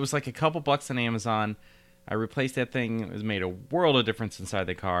 So it was like a couple bucks on Amazon. I replaced that thing. It was made a world of difference inside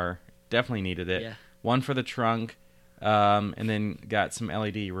the car. Definitely needed it. Yeah. One for the trunk, and then got some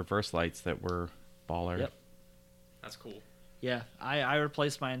LED reverse lights that were baller. Yep. That's cool. yeah. I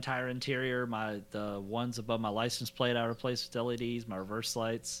replaced my entire interior. The ones above my license plate I replaced with LEDs. My reverse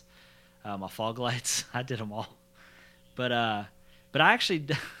lights, my fog lights. I did them all. But I actually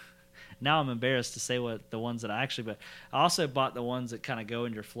now I'm embarrassed to say what the ones that I actually. But I also bought the ones that kind of go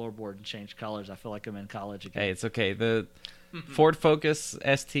in your floorboard and change colors. I feel like I'm in college again. Hey, it's okay. The Ford Focus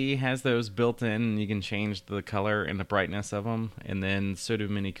ST has those built in, and you can change the color and the brightness of them, and then so do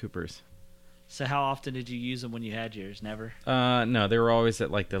Mini Coopers. So how often did you use them when you had yours? Never. No, they were always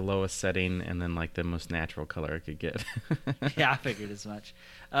at like the lowest setting, and then like the most natural color I could get. Yeah, I figured as much.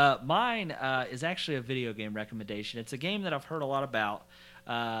 Mine is actually a video game recommendation. It's a game that I've heard a lot about.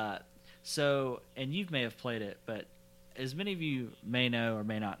 And you may have played it, but as many of you may know or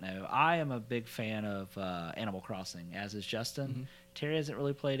may not know, I am a big fan of Animal Crossing, as is Justin. Mm-hmm. Terry hasn't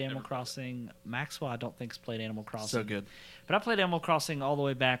really played Animal Never played it. Maxwell, I don't think, has played Animal Crossing. So good. But I played Animal Crossing all the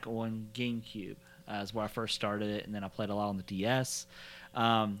way back on GameCube, is where I first started it, and then I played a lot on the DS.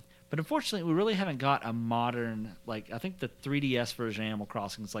 But unfortunately, we really haven't got a modern, I think the 3DS version of Animal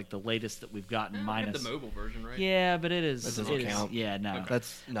Crossing is like the latest that we've gotten We have minus. the mobile version, right? Yeah, but it is. That doesn't it is- count. Yeah, no. Okay.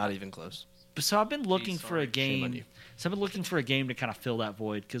 That's not even close. So I've been looking Geez, for a sorry. Shame on game. you. So I've been looking for a game to kind of fill that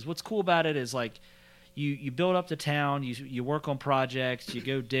void. Because what's cool about it is like, you build up the town, you work on projects, you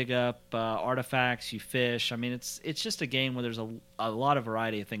go dig up artifacts, you fish. I mean, it's just a game where there's a lot of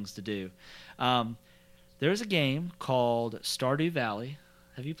variety of things to do. There's a game called Stardew Valley.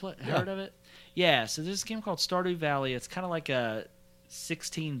 Have you heard of it? Yeah. So there's a game called Stardew Valley. It's kind of like a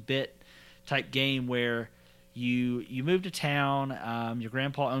 16-bit type game where you move to town. Your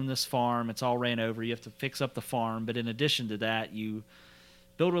grandpa owned this farm. It's all ran over. You have to fix up the farm, but in addition to that, you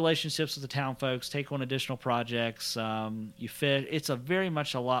build relationships with the town folks, take on additional projects. You fish. It's very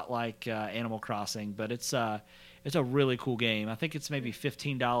much a lot like Animal Crossing, but it's a really cool game. I think it's maybe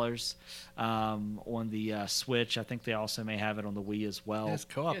 $15 on the Switch. I think they also may have it on the Wii as well. Yeah, it's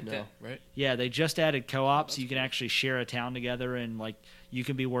co-op Yeah, now, right? Yeah, they just added co-op, so you can actually share a town together, and like you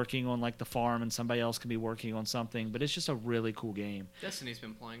can be working on like the farm, and somebody else can be working on something. But it's just a really cool game. Destiny's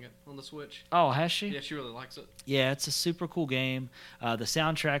been playing it on the Switch. Oh, has she? Yeah, she really likes it. Yeah, it's a super cool game. The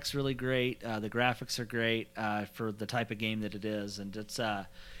soundtrack's really great. The graphics are great for the type of game that it is, and it's a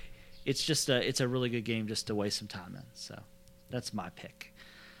really good game just to waste some time in. So that's my pick.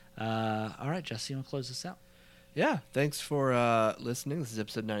 All right, Jesse, you want to close this out? Yeah, thanks for listening. This is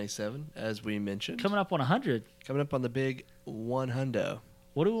episode 97, as we mentioned. Coming up on 100. Coming up on the big 100.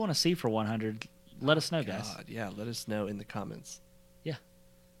 What do we want to see for 100? Let us know, guys. God, yeah, let us know in the comments. Yeah.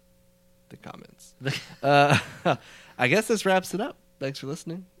 The comments. I guess this wraps it up. Thanks for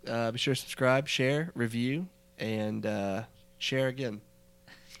listening. Be sure to subscribe, share, review, and share again.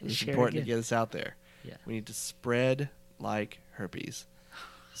 It's Share important again. to get us out there. Yeah. We need to spread like herpes.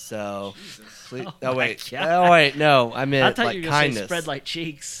 So, please. Oh Oh, my wait. God. Oh wait. No, I meant I thought like you were going to kindness. say spread like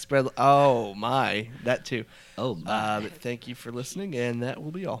cheeks. Spread. Oh my, that too. Oh, my. But thank you for listening, and that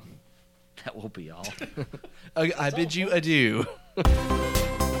will be all. That will be all. I bid you adieu.